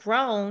 you've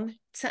grown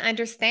to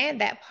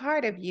understand that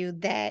part of you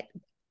that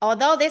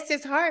although this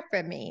is hard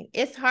for me,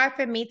 it's hard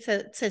for me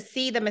to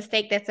see the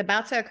mistake that's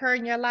about to occur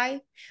in your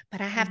life, but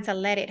I have to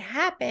let it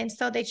happen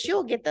so that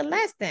you'll get the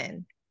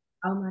lesson.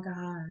 Oh my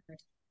God.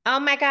 Oh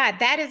my God,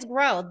 that is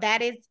growth.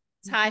 That is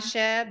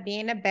Tasha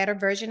being a better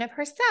version of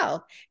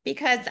herself.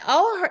 Because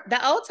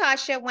the old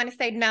Tasha want to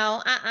say,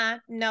 no,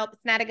 nope,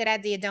 it's not a good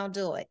idea. Don't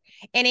do it.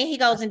 And then he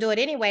goes and do it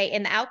anyway.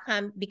 And the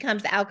outcome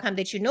becomes the outcome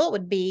that you knew it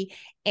would be.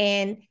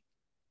 And,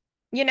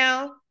 you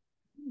know,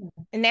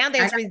 and now I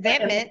there's got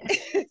resentment.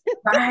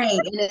 right.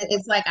 And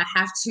it's like I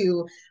have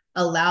to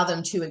allow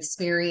them to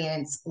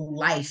experience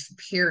life,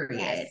 period.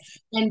 Yes.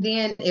 And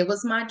then it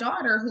was my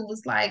daughter who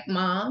was like,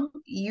 Mom,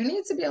 you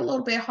need to be a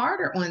little bit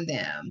harder on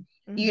them.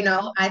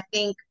 Mm-hmm. I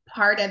think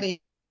part of it,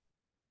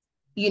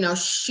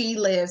 she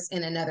lives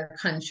in another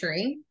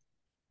country.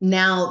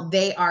 Now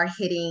they are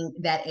hitting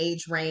that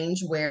age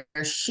range where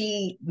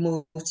she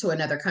moved to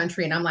another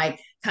country. And I'm like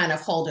kind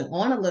of holding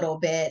on a little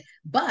bit.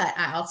 But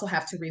I also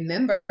have to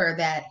remember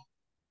that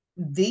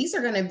these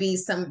are going to be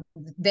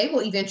they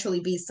will eventually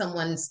be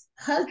someone's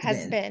husband,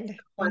 Husband.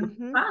 someone's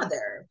Mm-hmm.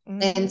 father.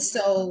 And Mm-hmm.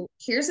 so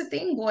here's the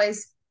thing,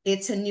 boys,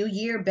 it's a new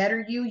year,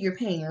 better you're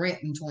paying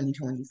rent in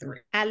 2023.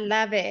 I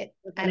love it.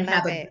 You're I going to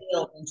have love a it.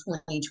 bill in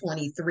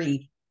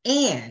 2023.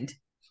 And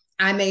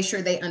I made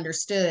sure they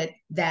understood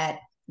that,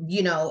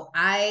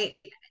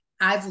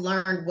 I've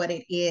learned what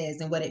it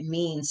is and what it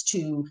means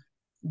to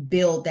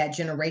build that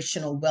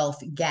generational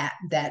wealth gap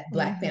that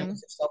Black Mm-hmm.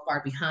 families are so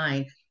far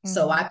behind.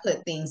 So Mm-hmm. I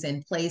put things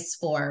in place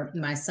for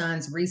my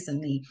sons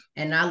recently,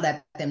 and I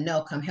let them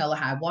know, come hell or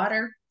high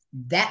water,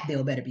 that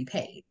bill better be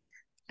paid.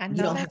 I You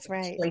know don't have that's a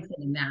right. choice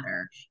in the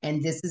matter.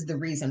 And this is the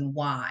reason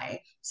why.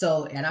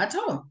 So, and I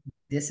told them,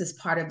 this is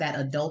part of that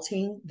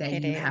adulting that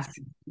It you have is.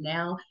 to do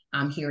now.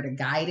 I'm here to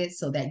guide it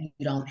so that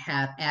you don't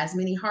have as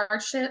many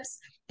hardships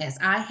as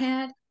I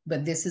had.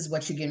 But this is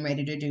what you're getting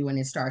ready to do, and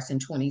it starts in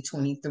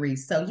 2023.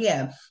 So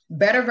yeah,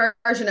 better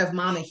version of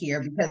Mama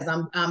here because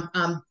I'm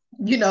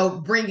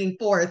bringing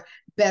forth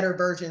better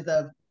versions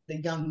of the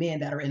young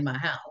men that are in my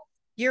house.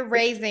 You're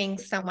raising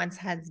someone's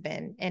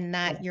husband and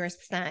not your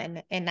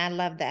son. And I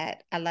love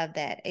that. I love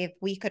that. If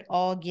we could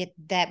all get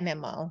that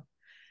memo,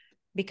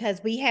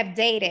 because we have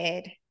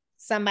dated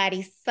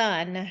somebody's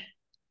son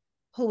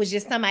who was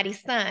just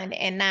somebody's son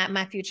and not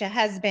my future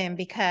husband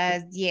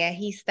because, yeah,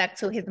 he stuck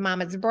to his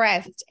mama's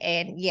breast.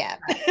 And yeah.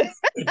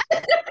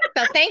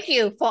 So thank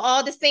you for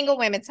all the single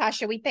women,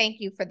 Tasha. We thank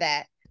you for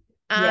that.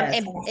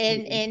 Yes,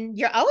 And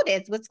your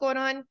oldest, what's going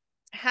on?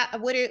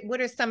 What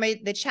are some of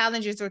the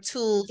challenges or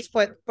tools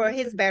for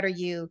his better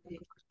you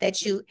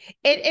that you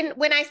and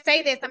when I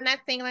say this, I'm not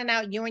singling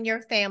out you and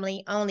your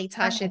family only,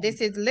 Tasha.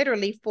 This is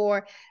literally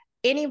for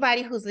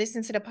anybody who's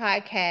listening to the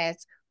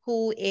podcast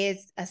who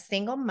is a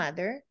single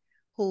mother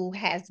who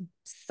has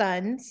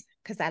sons.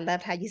 Because I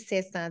loved how you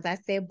said sons. I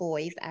said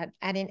boys.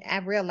 I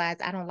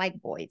realized I don't like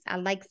boys. I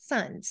like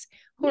sons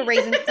who are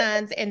raising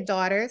sons and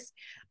daughters.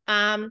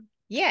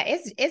 Yeah,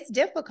 it's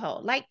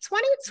difficult. Like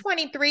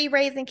 2023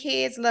 raising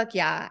kids. Look,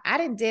 y'all, I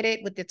didn't did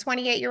it with the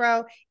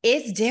 28-year-old.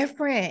 It's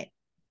different.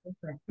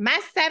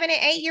 My 7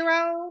 and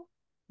 8-year-old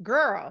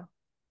girl,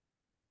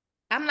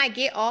 I'm like,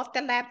 get off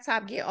the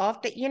laptop, get off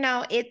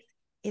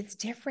it's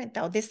different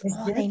though. This it's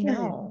all they different.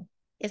 know.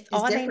 It's It's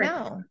all they different.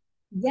 know.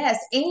 Yes,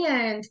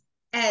 and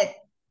at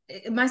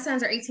my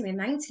sons are 18 and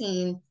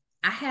 19.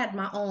 I had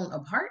my own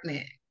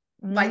apartment.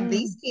 Like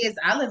these Mm. kids,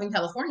 I live in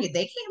California.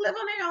 They can't live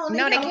on their own in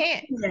No, they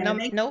can't. California. No,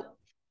 They nope.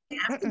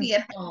 have to Mm-mm. be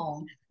at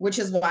home, which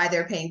is why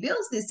they're paying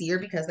bills this year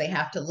because they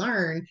have to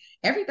learn.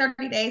 Every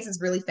 30 days is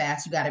really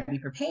fast. You got to be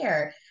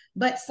prepared.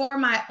 But for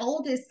my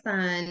oldest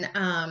son,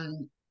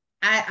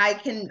 I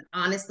can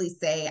honestly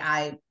say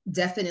I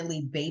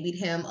definitely babied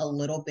him a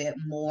little bit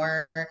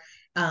more.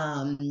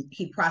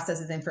 He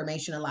processes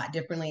information a lot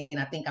differently. And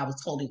I think I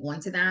was holding on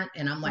to that.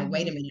 And I'm like,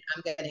 wait Mm-hmm. a minute,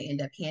 I'm going to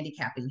end up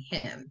handicapping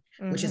him,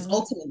 which is Mm-hmm.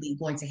 ultimately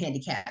going to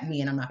handicap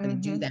me. And I'm not going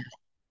to do Mm-hmm. that.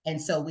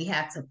 And so we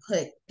have to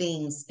put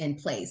things in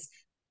place.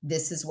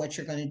 this is what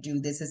you're going to do,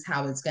 this is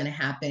how it's going to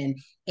happen.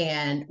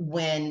 And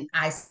when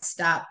I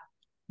stopped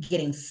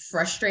getting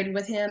frustrated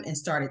with him and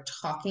started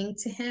talking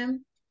to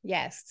him,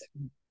 Yes.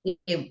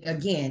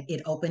 again,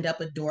 it opened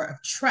up a door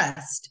of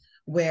trust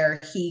where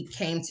he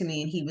came to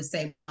me and he would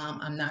say, Mom,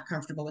 I'm not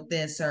comfortable with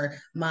this, or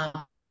Mom,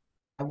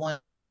 I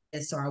want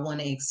this, or I want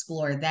to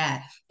explore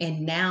that.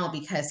 And now,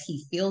 because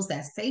he feels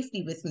that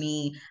safety with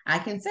me, I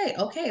can say,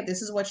 okay, if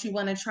this is what you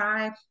want to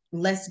try,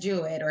 let's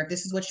do it. Or if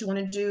this is what you want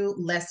to do,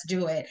 let's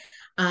do it.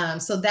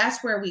 So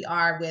that's where we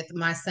are with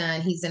my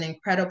son. He's an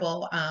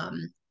incredible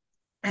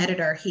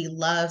editor. He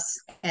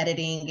loves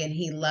editing, and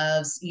he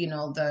loves,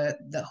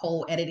 the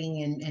whole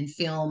editing and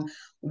film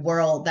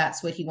world.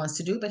 That's what he wants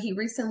to do. But he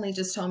recently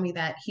just told me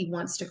that he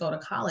wants to go to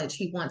college.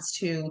 He wants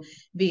to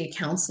be a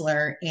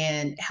counselor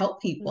and help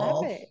Love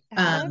people. it.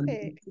 I love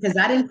it. Because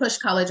I didn't push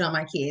college on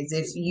my kids.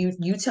 If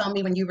you tell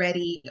me when you're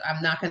ready,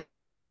 I'm not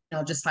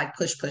gonna, just like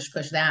push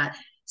that.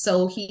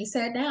 So he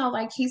said now,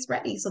 like, he's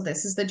ready. So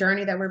this is the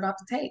journey that we're about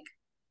to take.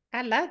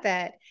 I love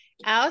that.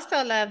 I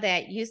also love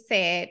that you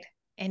said,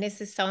 and this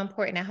is so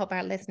important. I hope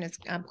our listeners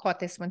caught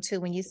this one too.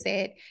 When you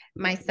said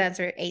my sons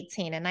are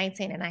 18 and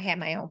 19 and I had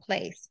my own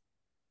place.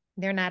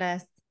 They're not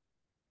us.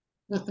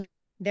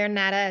 They're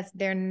not us.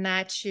 They're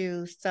not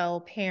you.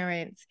 So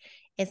parents,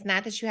 it's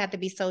not that you have to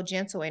be so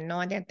gentle and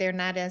knowing that they're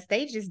not us.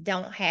 They just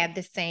don't have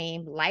the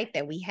same life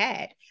that we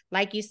had.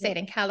 Like you said,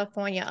 in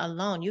California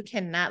alone, you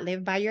cannot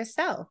live by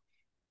yourself.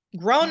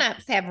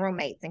 Grown-ups have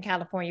roommates in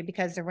California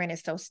because the rent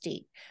is so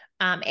steep.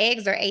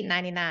 Eggs are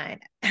 $8.99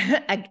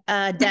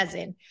 a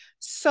dozen.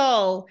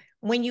 So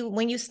when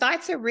you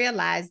start to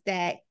realize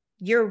that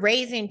you're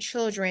raising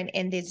children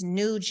in this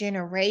new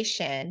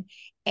generation,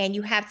 and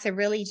you have to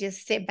really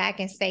just sit back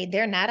and say,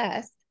 they're not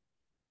us.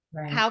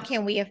 Right. How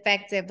can we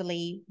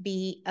effectively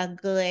be a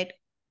good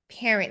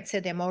parent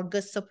to them or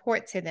good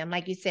support to them?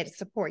 Like you said,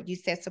 support. You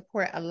said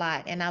support a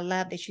lot. And I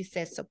love that you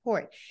said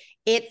support.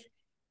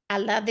 I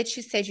love that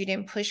you said you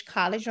didn't push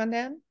college on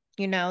them.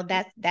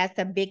 That's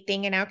a big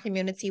thing in our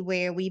community,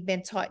 where we've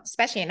been taught,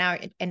 especially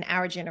in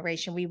our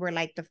generation, we were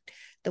like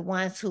the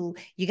ones who,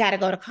 you got to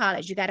go to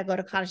college. You got to go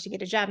to college to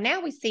get a job.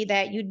 Now we see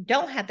that you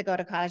don't have to go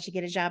to college to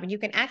get a job, and you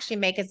can actually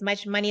make as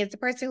much money as the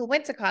person who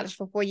went to college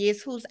for 4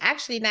 years, who's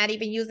actually not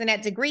even using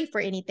that degree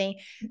for anything.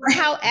 Right.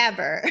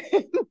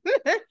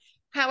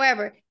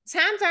 However,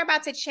 times are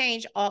about to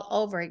change all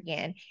over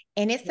again,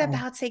 and it's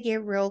about to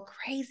get real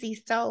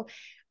crazy. So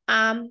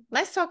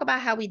let's talk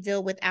about how we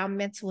deal with our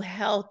mental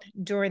health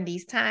during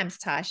these times,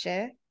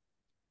 Tasha,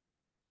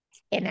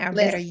 in our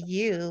Better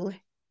You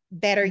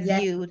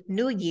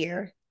New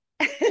Year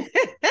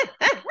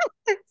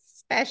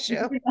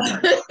special.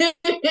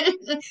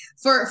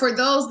 For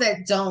those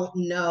that don't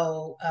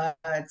know,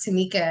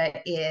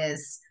 Tamika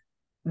is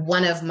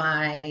one of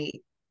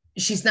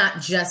she's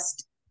not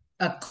just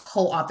a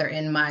co-author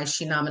in my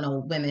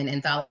Shenomenal Women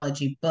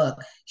anthology book.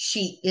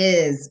 She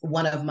is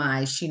one of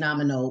my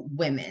Shenomenal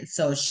women.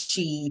 So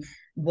she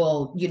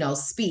will,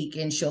 speak,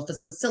 and she'll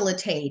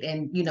facilitate,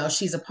 and,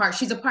 she's a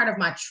part of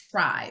my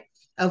tribe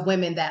of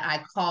women that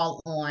I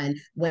call on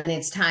when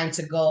it's time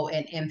to go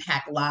and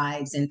impact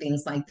lives and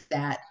things like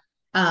that.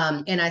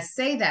 And I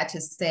say that to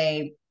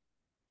say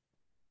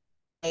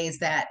is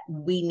that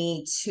we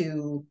need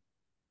to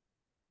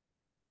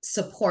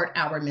support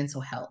our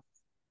mental health.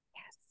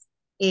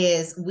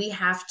 Is we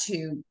have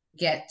to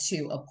get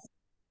to a point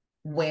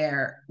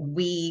where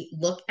we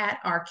look at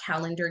our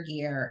calendar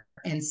year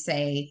and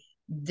say,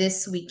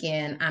 this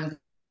weekend I'm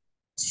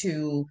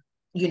to,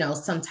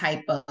 some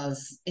type of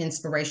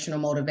inspirational,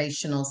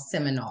 motivational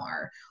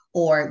seminar,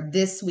 or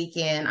this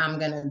weekend I'm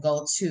going to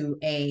go to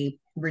a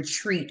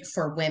retreat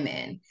for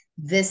women.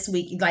 This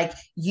week, like,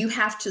 you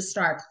have to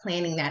start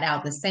planning that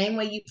out the same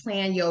way you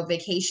plan your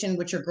vacation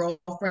with your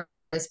girlfriend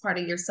as part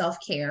of your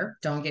self-care.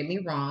 Don't get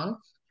me wrong.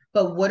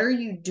 But what are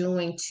you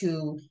doing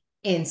to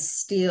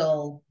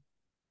instill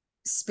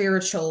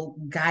spiritual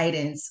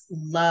guidance,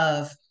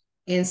 love,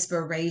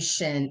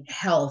 inspiration,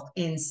 health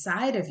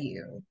inside of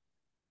you?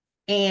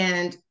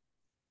 And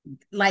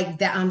like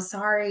that, I'm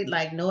sorry,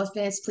 like, no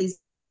offense, please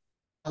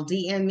don't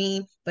DM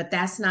me, but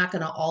that's not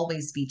going to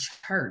always be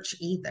church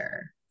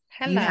either.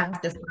 You Hello.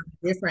 have to find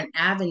different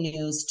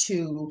avenues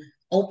to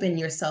open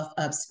yourself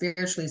up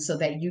spiritually so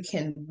that you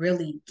can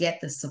really get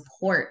the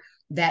support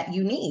that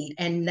you need.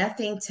 And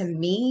nothing to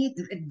me,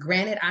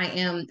 granted, I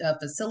am a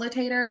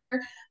facilitator,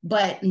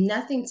 but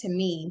nothing to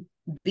me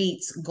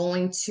beats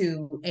going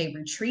to a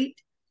retreat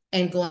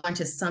and going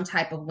to some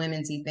type of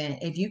women's event.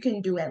 If you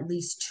can do at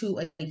least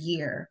 2 a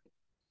year,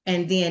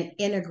 and then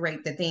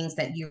integrate the things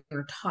that you're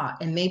taught,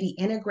 and maybe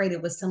integrate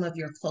it with some of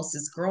your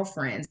closest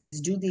girlfriends,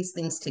 do these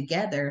things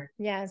together.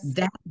 Yes.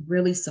 That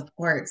really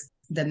supports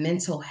the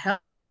mental health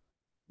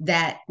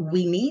that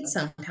we need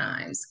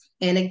sometimes.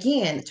 And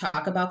again,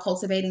 talk about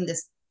cultivating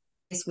this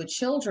with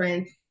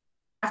children.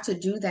 Have to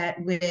do that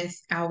with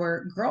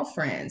our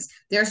girlfriends.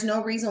 There's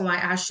no reason why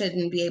I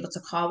shouldn't be able to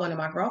call one of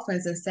my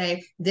girlfriends and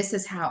say, this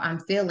is how I'm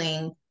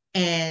feeling,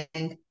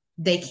 and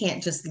they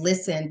can't just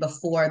listen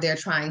before they're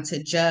trying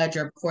to judge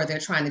or before they're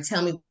trying to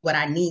tell me what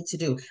I need to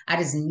do. I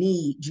just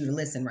need you to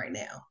listen right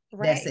now.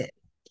 That's Right. it.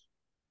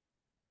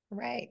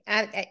 Right.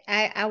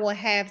 I will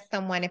have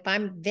someone if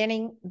I'm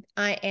venting,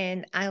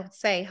 and I'll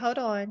say, hold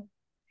on.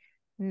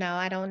 No,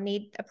 I don't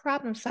need a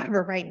problem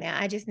solver right now.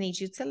 I just need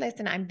you to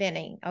listen. I'm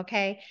venting.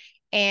 Okay.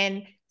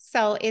 And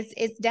so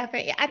it's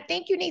definitely, I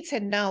think you need to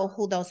know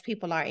who those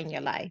people are in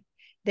your life.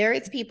 There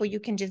is people you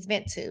can just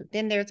vent to.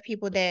 Then there's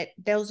people that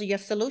those are your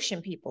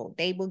solution people.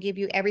 They will give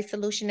you every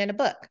solution in a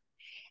book.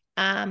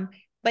 Um,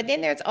 but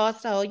then there's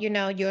also,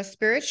 your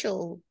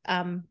spiritual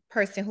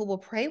person who will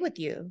pray with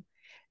you,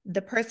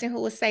 the person who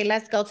will say,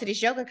 let's go to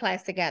this yoga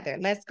class together.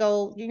 Let's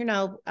go,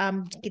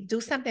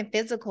 do something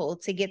physical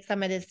to get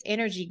some of this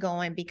energy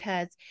going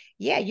because,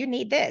 yeah, you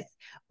need this.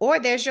 Or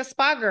there's your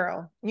spa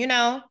girl,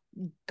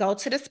 go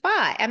to the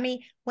spa. I mean,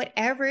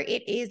 whatever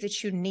it is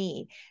that you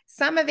need.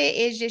 Some of it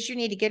is just you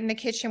need to get in the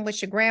kitchen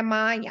with your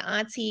grandma and your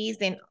aunties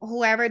and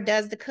whoever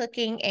does the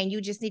cooking, and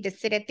you just need to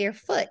sit at their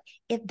foot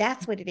if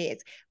that's what it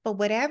is. But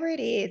whatever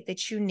it is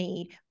that you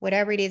need,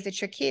 whatever it is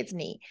that your kids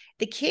need,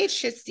 the kids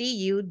should see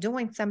you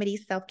doing some of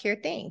these self-care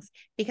things.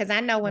 Because I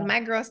know when my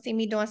girls see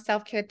me doing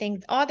self-care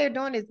things, all they're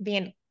doing is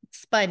being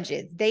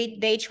sponges.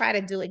 They try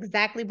to do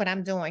exactly what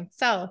I'm doing.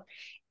 So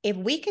if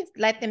we could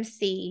let them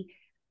see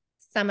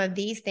some of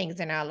these things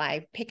in our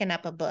life, picking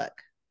up a book,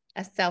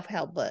 a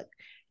self-help book,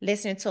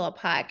 listening to a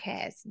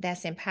podcast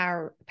that's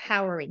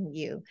empowering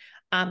you,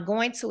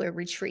 going to a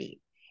retreat.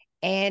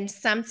 And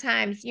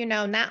sometimes,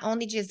 not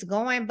only just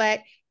going, but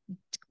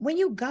when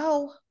you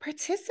go,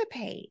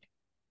 participate.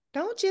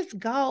 Don't just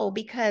go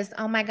because,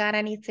 oh my God,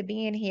 I need to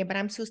be in here, but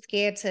I'm too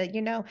scared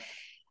to,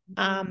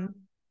 um,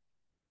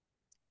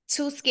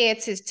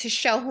 to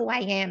show who I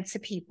am to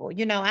people.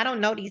 I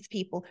don't know these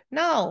people.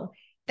 No,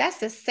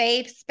 that's a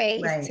safe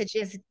space Right. to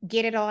just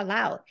get it all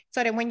out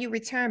so that when you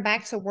return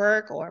back to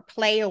work or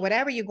play or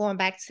whatever you're going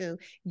back to,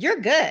 you're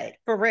good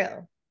for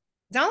real.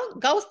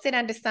 Don't go sit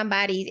under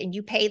somebody and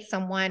you paid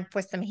someone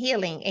for some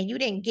healing and you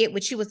didn't get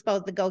what you were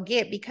supposed to go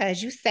get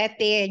because you sat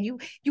there and you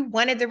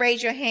wanted to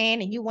raise your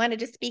hand and you wanted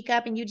to speak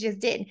up and you just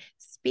didn't.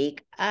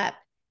 Speak up,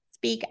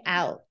 speak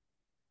out.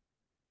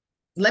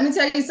 Let me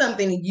tell you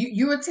something.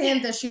 You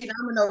attend the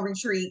Shenomenal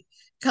retreat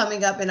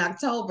coming up in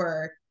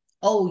October.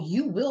 Oh,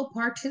 you will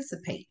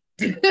participate.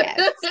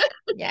 Yes.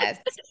 Yes.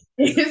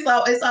 It's It's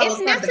almost part of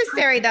the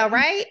necessary though, concept.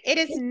 right? It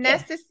is Yeah,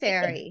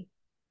 necessary.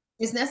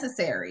 it's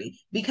necessary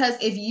because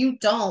if you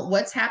don't,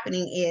 what's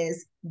happening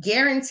is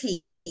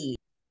guaranteed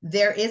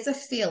there is a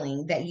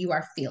feeling that you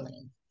are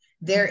feeling.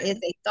 There is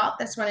Mhm. a thought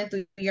that's running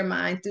through your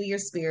mind, through your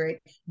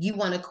spirit. You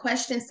want to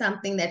question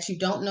something that you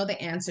don't know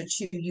the answer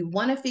to. You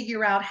want to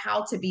figure out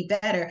how to be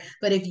better.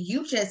 But if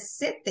you just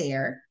sit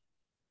there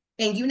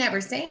and you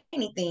never say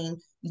anything,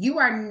 you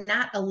are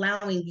not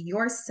allowing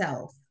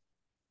yourself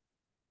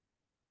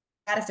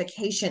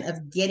gratification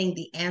of getting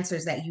the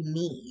answers that you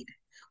need,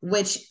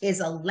 which is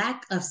a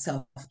lack of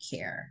self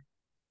care.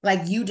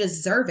 Like you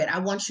deserve it. I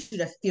want you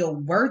to feel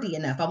worthy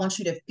enough. I want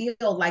you to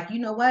feel like, you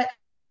know what?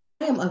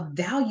 I am of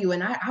value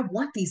and I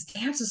want these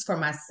answers for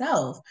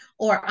myself,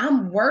 or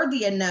I'm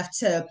worthy enough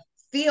to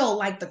feel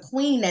like the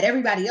queen that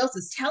everybody else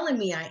is telling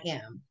me I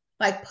am.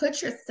 Like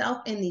put yourself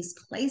in these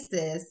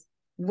places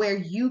where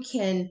you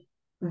can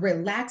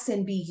relax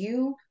and be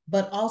you,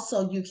 but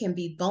also you can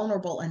be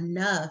vulnerable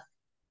enough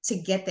to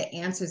get the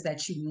answers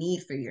that you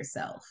need for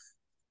yourself.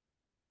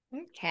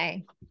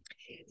 Okay.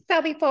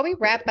 So before we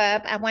wrap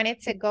up, I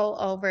wanted to go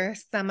over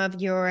some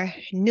of your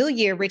New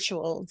Year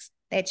rituals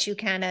that you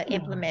kind of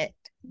implement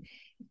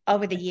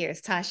over the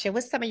years. Tasha,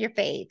 what's some of your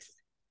faves?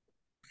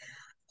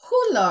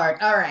 Oh Lord.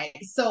 All right.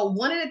 So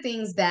one of the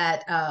things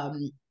that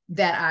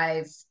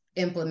I've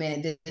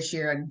implemented this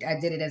year, I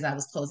did it as I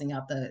was closing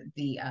out the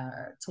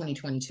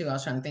 2022. I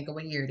was trying to think of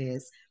what year it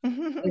is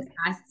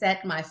I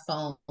set my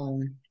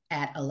phone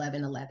at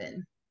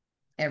 11:11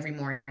 every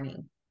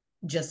morning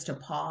just to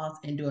pause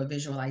and do a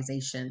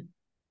visualization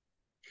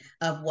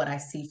of what I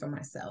see for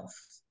myself.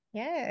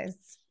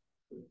 Yes.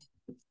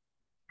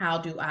 How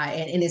do I,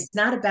 and it's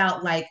not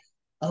about like,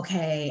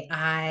 okay,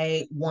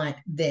 I want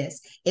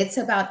this. It's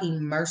about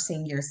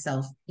immersing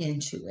yourself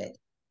into it,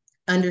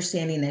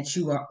 understanding that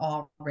you are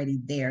already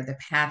there. The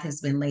path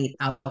has been laid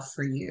out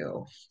for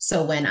you.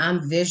 So when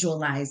I'm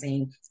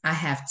visualizing, I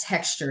have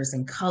textures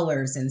and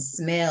colors and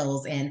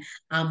smells, and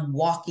I'm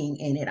walking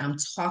in it, I'm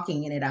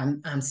talking in it,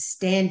 I'm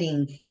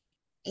standing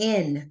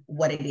in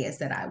what it is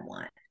that I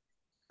want.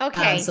 So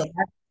Okay.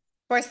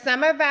 For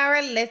some of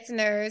our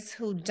listeners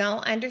who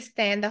don't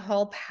understand the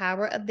whole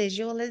power of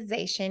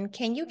visualization,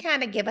 can you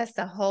kind of give us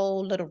a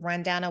whole little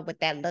rundown of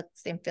what that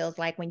looks and feels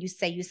like when you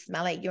say you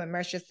smell it, you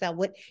immerse yourself?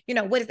 What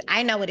is,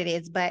 I know what it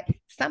is, but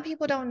some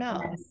people don't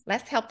know. yes.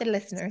 Let's help the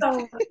listeners.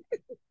 So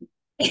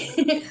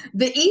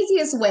the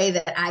easiest way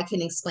that I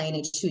can explain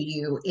it to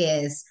you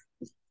is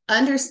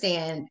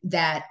understand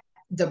that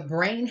the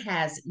brain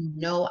has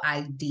no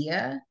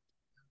idea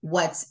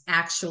what's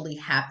actually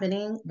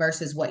happening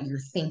versus what you're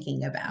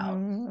thinking about.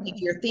 If Mm-hmm.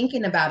 you're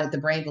thinking about it, the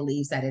brain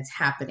believes that it's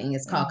happening.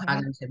 It's called Mm-hmm.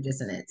 cognitive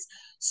dissonance.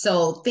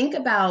 So think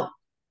about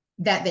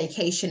that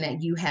vacation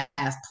that you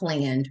have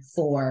planned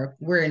for,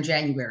 we're in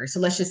January. So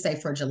let's just say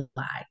for July.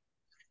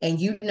 And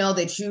you know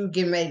that you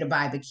getting ready to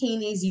buy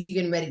bikinis, you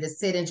getting ready to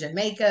sit in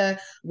Jamaica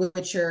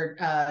with your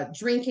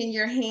drink in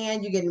your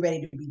hand, you're getting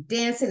ready to be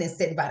dancing and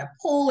sitting by the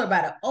pool or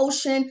by the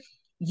ocean.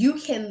 You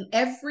can,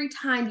 every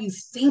time you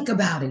think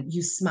about it,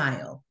 you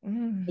smile.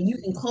 And you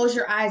can close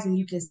your eyes and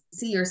you can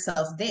see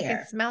yourself You can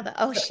there. smell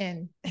the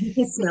ocean. You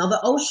can smell the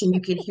ocean,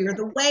 you can hear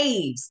the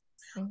waves,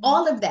 Mm-hmm.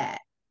 all of that.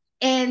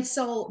 And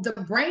so the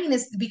brain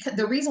is, because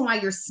the reason why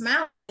you're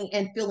smiling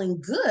and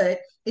feeling good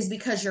is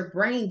because your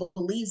brain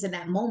believes in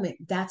that moment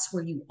that's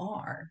where you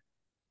are.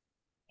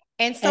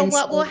 And so And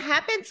what will so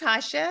happen,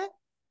 Tasha?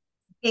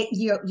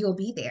 you'll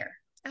be there.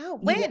 Oh, You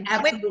will when? When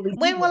absolutely be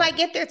when will I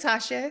get there,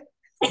 Tasha?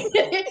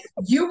 there.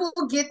 You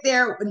will get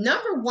there.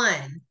 Number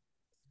one,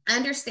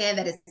 understand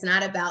that it's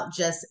not about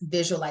just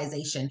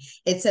visualization.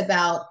 It's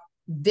about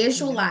Mm-hmm.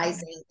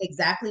 visualizing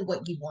exactly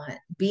what you want,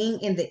 being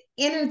in the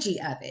energy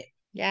of it.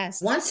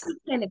 Yes. Once you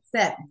can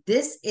accept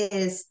this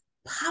is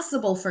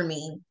possible for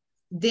me,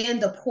 then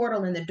the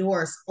portal and the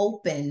doors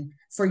open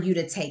for you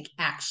to take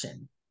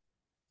action.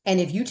 And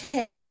if you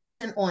take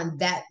on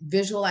that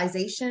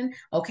visualization,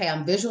 okay,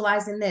 I'm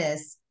visualizing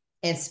this,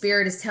 and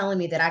spirit is telling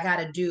me that I got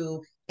to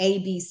do A,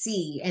 B,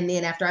 C. And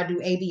then after I do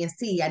A, B, and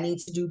C, I need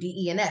to do D,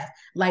 E, and F.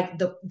 Like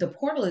the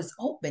portal is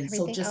open.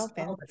 So Everything just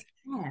opens.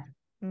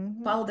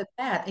 Mm-hmm. follow the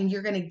path, and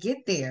you're going to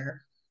get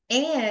there.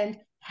 And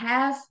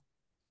have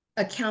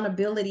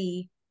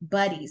accountability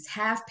buddies,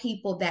 have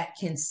people that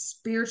can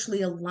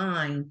spiritually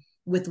align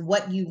with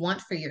what you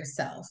want for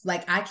yourself.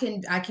 Like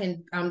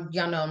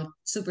y'all know I'm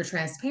super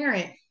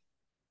transparent.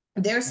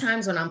 There's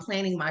times when I'm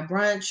planning my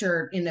brunch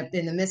or in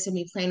the midst of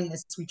me planning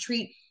this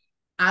retreat,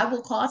 I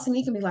will call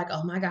Tamika and be like,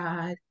 oh my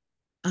God,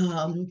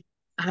 um,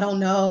 I don't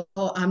know.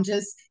 I'm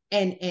just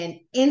and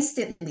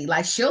instantly,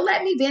 like she'll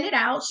let me vent it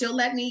out. She'll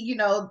let me,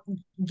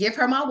 give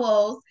her my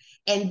woes.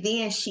 And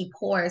then she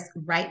pours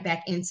right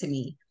back into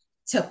me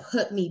to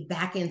put me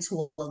back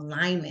into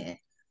alignment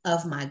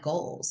of my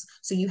goals.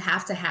 So you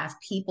have to have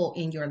people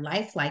in your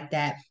life like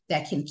that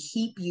that can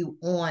keep you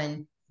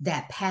on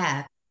that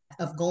path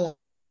of going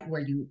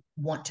where you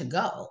want to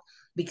go.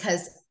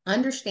 Because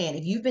understand,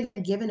 if you've been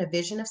given a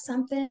vision of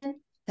something,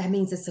 that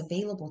means it's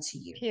available to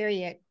you,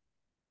 Period.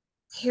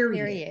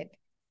 period.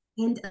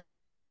 Period.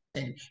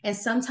 And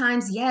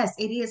sometimes, yes,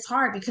 it is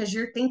hard because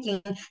you're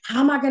thinking, how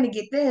am I going to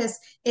get this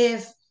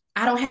if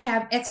I don't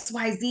have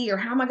XYZ? Or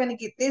how am I going to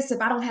get this if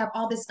I don't have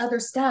all this other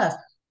stuff?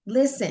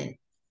 Listen,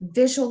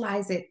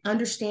 visualize it,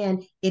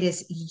 understand it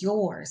is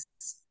yours.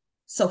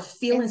 So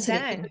feel It's into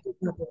the done. energy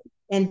of it,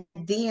 and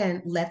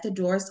then let the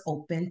doors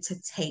open to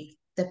take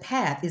the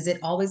path. Is it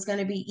always going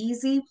to be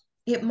easy?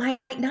 It might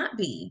not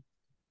be,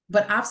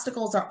 but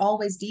obstacles are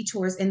always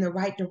detours in the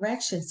right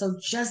direction. So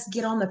just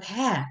get on the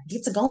path,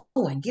 get to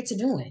going, get to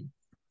doing.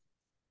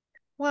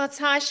 Well,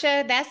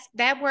 Tasha,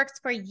 that works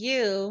for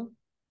you.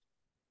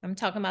 I'm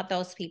talking about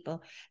those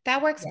people.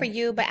 That works for Yeah.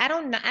 you, but I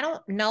don't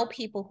know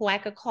people who I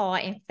could call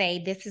and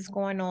say this is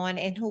going on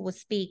and who will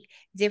speak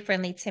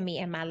differently to me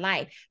in my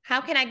life.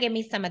 How can I give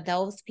me some of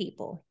those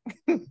people?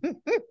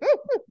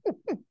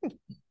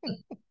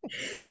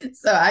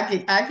 So I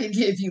can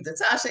give you the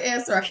Tasha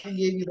answer. I can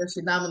give you the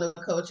Shenomenal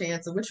Coach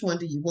answer. Which one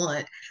do you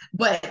want?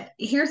 But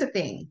here's the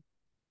thing: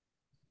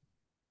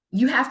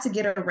 you have to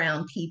get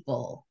around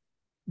people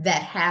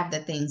that have the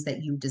things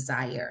that you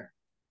desire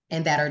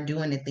and that are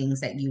doing the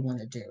things that you want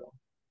to do.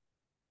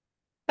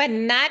 But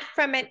not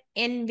from an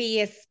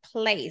envious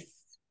place.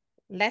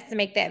 Let's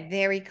make that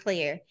very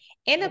clear.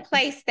 In a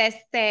place that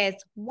says,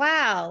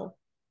 wow,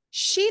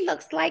 she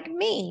looks like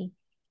me.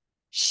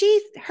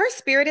 Her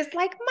spirit is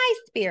like my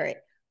spirit.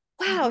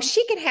 Wow, Mhm.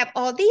 she can have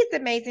all these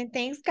amazing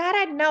things. God,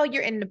 I know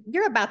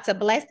you're about to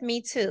bless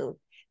me too.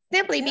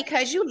 Simply Yep.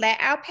 because you let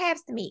our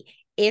paths meet.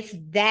 It's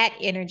that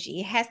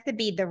energy. It has to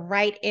be the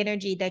right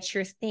energy that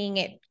you're seeing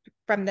it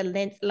from the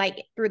lens,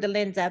 like through the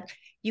lens of,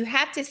 you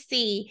have to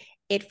see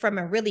it from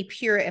a really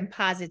pure and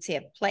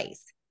positive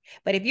place.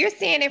 But if you're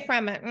seeing it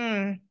from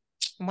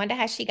wonder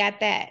how she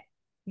got that,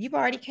 you've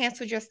already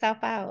canceled yourself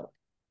out.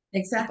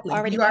 You've Exactly.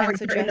 already You're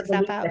canceled in the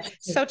yourself belief out. that you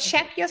So can.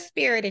 check your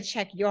spirit and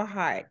check your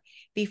heart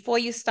before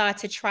you start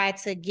to try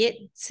to get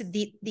to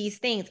these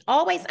things.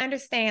 Always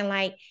understand,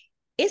 like,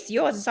 it's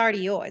yours, it's already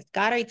yours.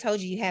 God already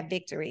told you you have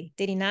victory.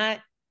 Did he not?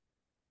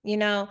 You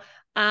know,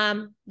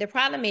 the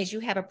problem is you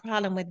have a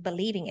problem with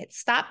believing it.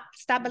 Stop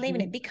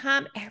believing it. Mhm.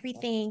 Become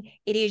everything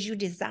it is you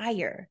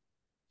desire.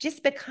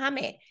 Just become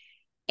it.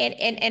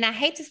 And I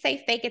hate to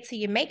say fake it till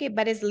you make it,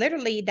 but it's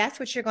literally that's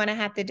what you're gonna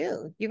have to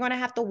do. You're gonna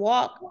have to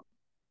walk.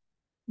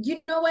 You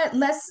know what?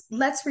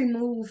 Let's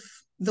remove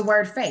the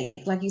word fake.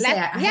 Like you say,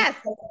 Let's I have yes,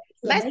 to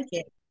let's make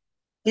it.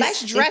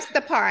 Let's dress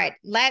the part.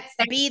 Let's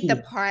thank be the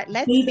you. part.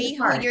 Let's Be the be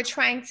who part. you're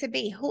trying to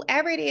be.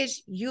 Whoever it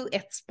is you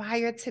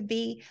aspire to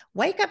be,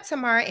 wake up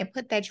tomorrow and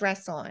put that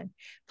dress on.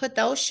 Put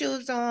those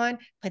shoes on,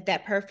 put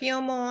that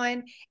perfume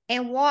on,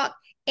 and walk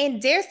and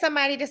dare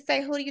somebody to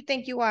say, who do you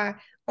think you are?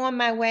 On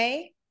my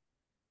way.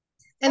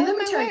 And let On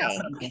me my tell y'all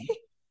way.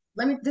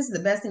 something. This is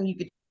the best thing you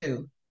could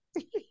do.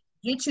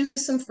 Get you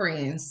some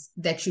friends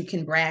that you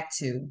can brag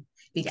to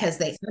because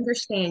they Yes,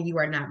 understand you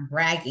are not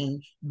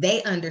bragging.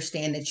 They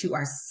understand that you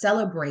are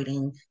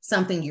celebrating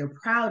something you're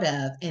proud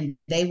of and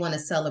they want to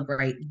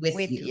celebrate with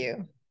with you.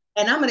 you.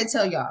 And I'm going to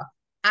tell y'all,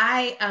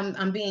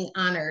 I'm being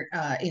honored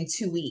in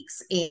 2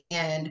 weeks,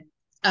 and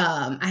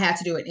I had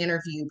to do an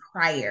interview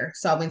prior,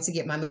 so I went to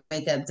get my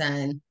makeup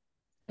done.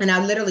 And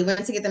I literally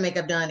went to get the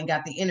makeup done and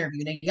got the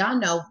interview. Now, y'all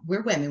know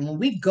we're women. When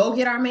we go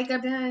get our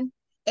makeup done,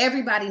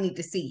 everybody need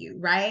to see you,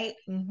 right?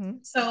 Mm-hmm.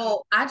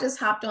 So I just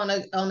hopped on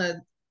a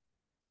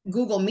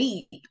Google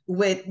Meet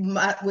with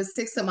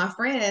 6 of my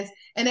friends,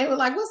 and they were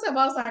like, "What's up?"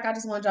 I was like, "I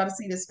just want y'all to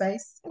see this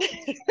face."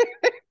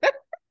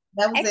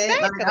 That was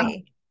it. Like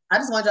Exactly. I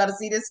just want y'all to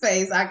see this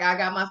face. I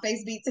got my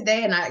face beat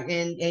today,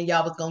 and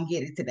y'all was gonna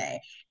get it today.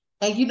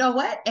 And you know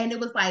what? And it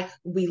was like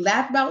we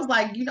laughed about. It. I was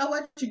like, you know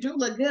what? You do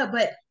look good,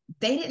 but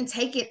they didn't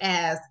take it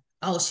as,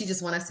 oh, she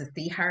just want us to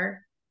see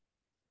her.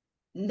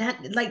 Not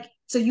like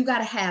so. You got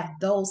to have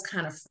those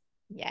kind of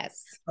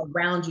Yes.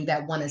 around you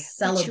that want to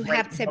But you celebrate.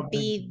 have to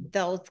be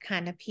those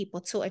kind of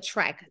people to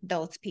attract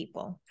those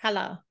people.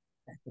 Hello.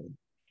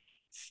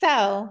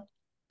 So,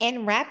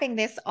 in wrapping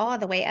this all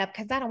the way up,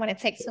 because I don't want to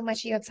take so much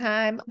of your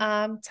time,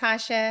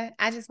 Tasha,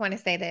 I just want to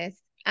say this.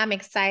 I'm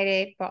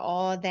excited for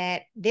all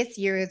that this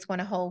year is going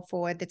to hold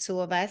for the two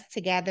of us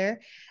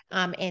together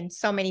in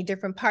so many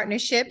different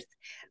partnerships.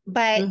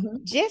 But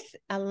Mm-hmm. just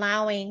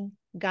allowing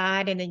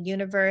God and the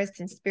universe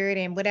and spirit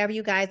and whatever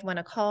you guys want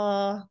to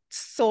call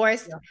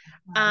source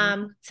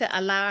to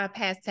allow our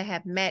paths to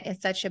have met in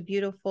such a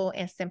beautiful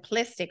and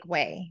simplistic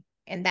way.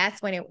 And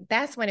that's when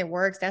it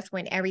works. That's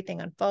when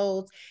everything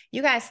unfolds.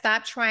 You guys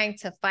stop trying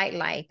to fight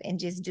life and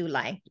just do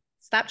life.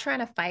 Stop trying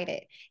to fight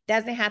it.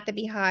 Doesn't have to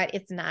be hard.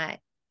 It's not.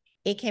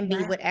 It can be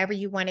Right. whatever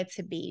you want it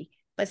to be.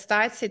 But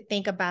start to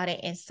think about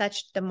it in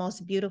such the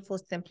most beautiful,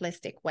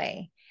 simplistic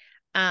way.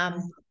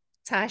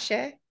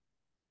 Tasha.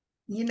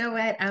 You know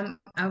what?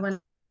 I want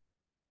to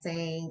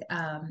say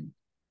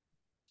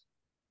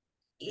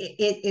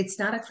it's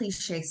not a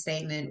cliche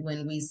statement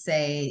when we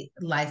say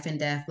life and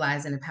death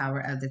lies in the power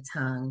of the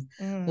tongue.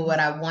 But Mm, what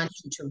I want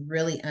you to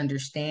really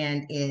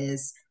understand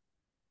is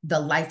the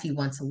life you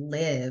want to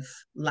live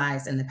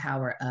lies in the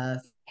power of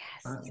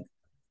yes. tongue.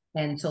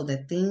 And so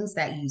the things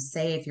that you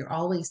say, if you're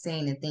always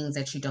saying the things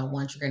that you don't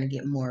want, you're going to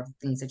get more of the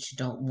things that you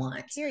don't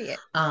want. Period.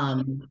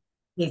 Um,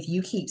 if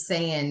you keep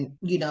saying,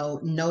 no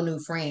new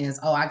friends,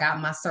 oh, I got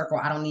my circle,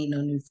 I don't need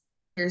no new.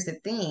 Here's the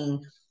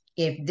thing: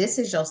 if this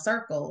is your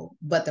circle,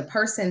 but the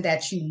person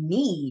that you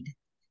need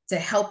to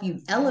help you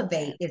Outside of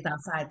elevate that. is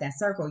outside that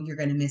circle, you're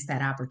going to miss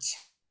that opportunity.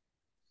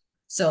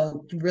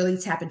 So really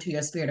tap into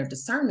your spirit of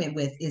discernment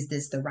with, is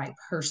this the right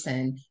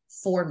person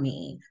for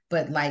me?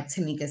 But like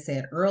Tamika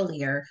said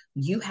earlier,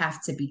 you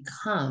have to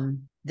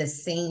become the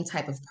same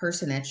type of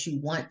person that you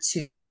want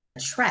to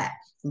attract.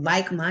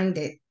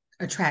 Like-minded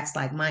attracts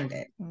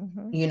like-minded,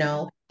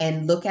 Mm-hmm.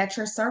 and look at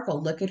your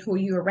circle, look at who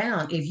you're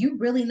around. If you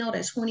really know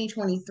that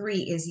 2023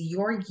 is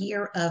your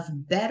year of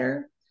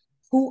better,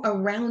 who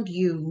around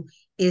you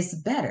is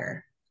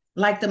better?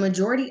 Like the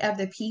majority of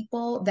the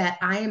people that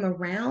I am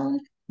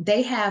around,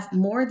 they have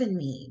more than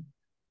me.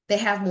 They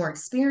have more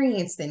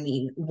experience than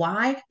me.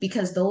 Why?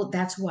 Because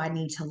that's who I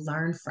need to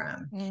learn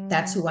from.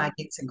 That's Mm. who I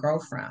get to grow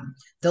from.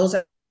 Those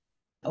are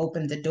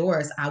open the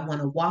doors I want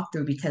to walk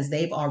through because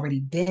they've already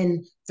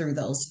been through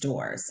those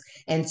doors.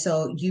 And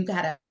so you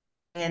got to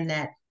understand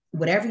that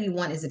whatever you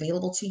want is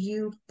available to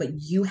you, but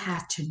you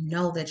have to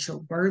know that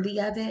you're worthy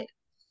of it,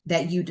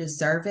 that you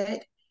deserve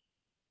it,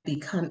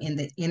 become in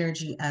the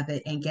energy of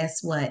it. And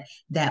guess what?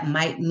 That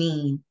might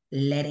mean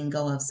letting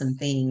go of some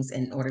things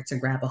in order to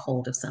grab a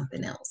hold of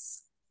something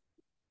else.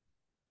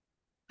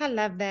 I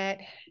love that.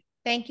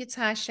 Thank you,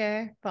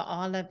 Tasha,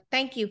 for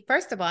thank you.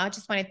 First of all, I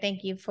just want to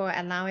thank you for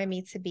allowing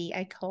me to be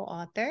a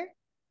co-author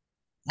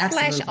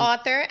slash Absolutely.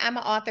 author. I'm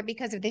an author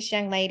because of this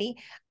young lady.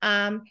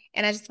 And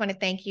I just want to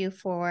thank you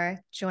for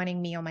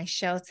joining me on my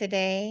show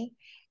today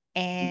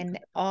and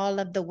all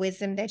of the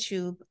wisdom that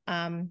you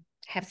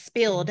have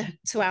spilled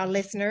to our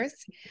listeners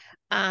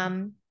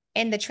and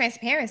the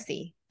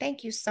transparency.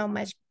 Thank you so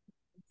much.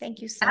 Thank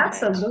you so much.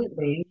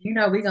 Absolutely.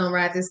 We're going to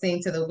ride this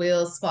thing till the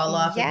wheels fall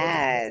off and then get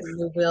Yes. some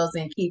new wheels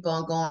and keep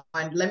on going.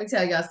 Let me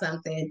tell y'all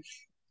something.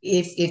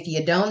 If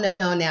you don't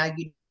know now,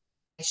 you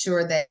make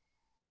sure that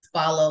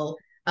follow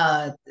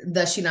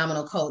the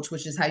Shenomenal Coach,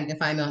 which is how you can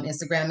find me on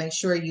Instagram. Make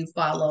sure you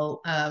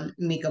follow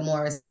Mka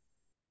Morris.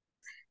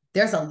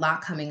 There's a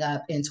lot coming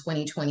up in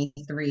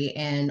 2023.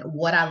 And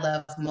what I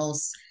love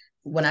most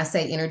when I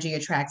say energy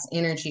attracts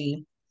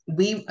energy,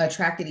 we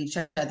attracted each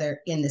other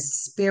in the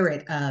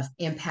spirit of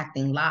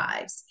impacting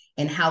lives.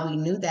 And how we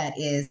knew that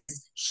is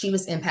she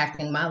was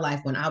impacting my life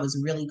when I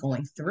was really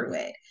going through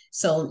it.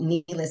 So,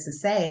 needless to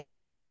say, I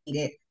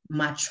needed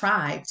my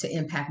tribe to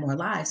impact more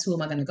lives. Who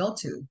am I going to go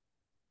to?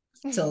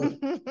 So,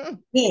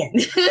 yeah.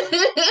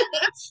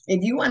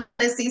 If you want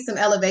to see some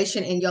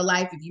elevation in your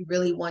life, if you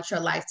really want your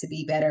life to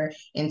be better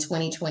in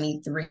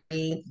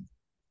 2023,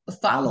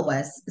 follow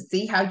us,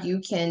 see how you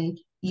can,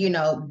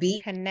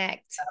 be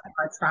Connect.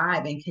 our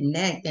tribe and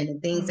connect. And the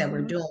things that we're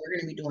Mm-hmm. doing, we're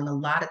going to be doing a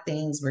lot of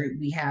things where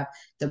we have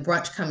the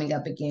brunch coming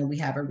up again. We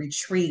have a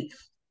retreat.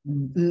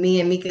 Me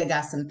and Mika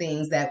got some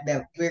things that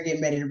we're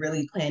getting ready to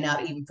really plan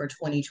out even for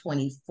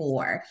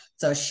 2024.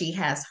 So she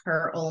has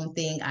her own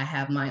thing, I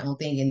have my own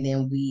thing, and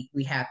then we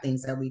have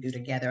things that we do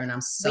together. And I'm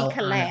We so honored.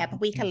 collab.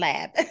 We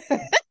collab.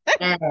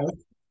 Yes.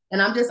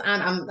 And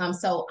I'm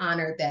so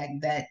honored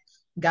that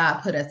God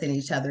put us in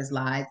each other's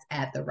lives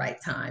at the right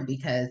time,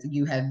 because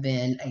you have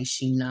been a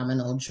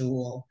phenomenal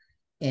jewel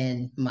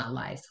in my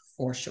life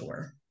for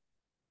sure.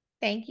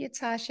 Thank you,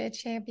 Tasha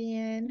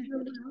Champion.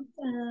 You're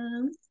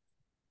welcome.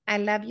 I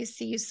love you.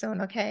 See you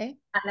soon. Okay.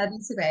 I love you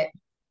too, babe.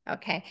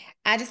 Okay.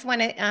 I just want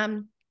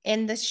to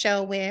end the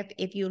show with,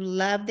 if you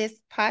love this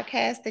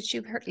podcast that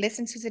you've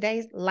listened to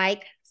today,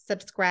 like,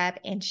 subscribe,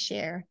 and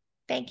share.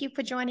 Thank you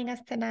for joining us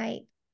tonight.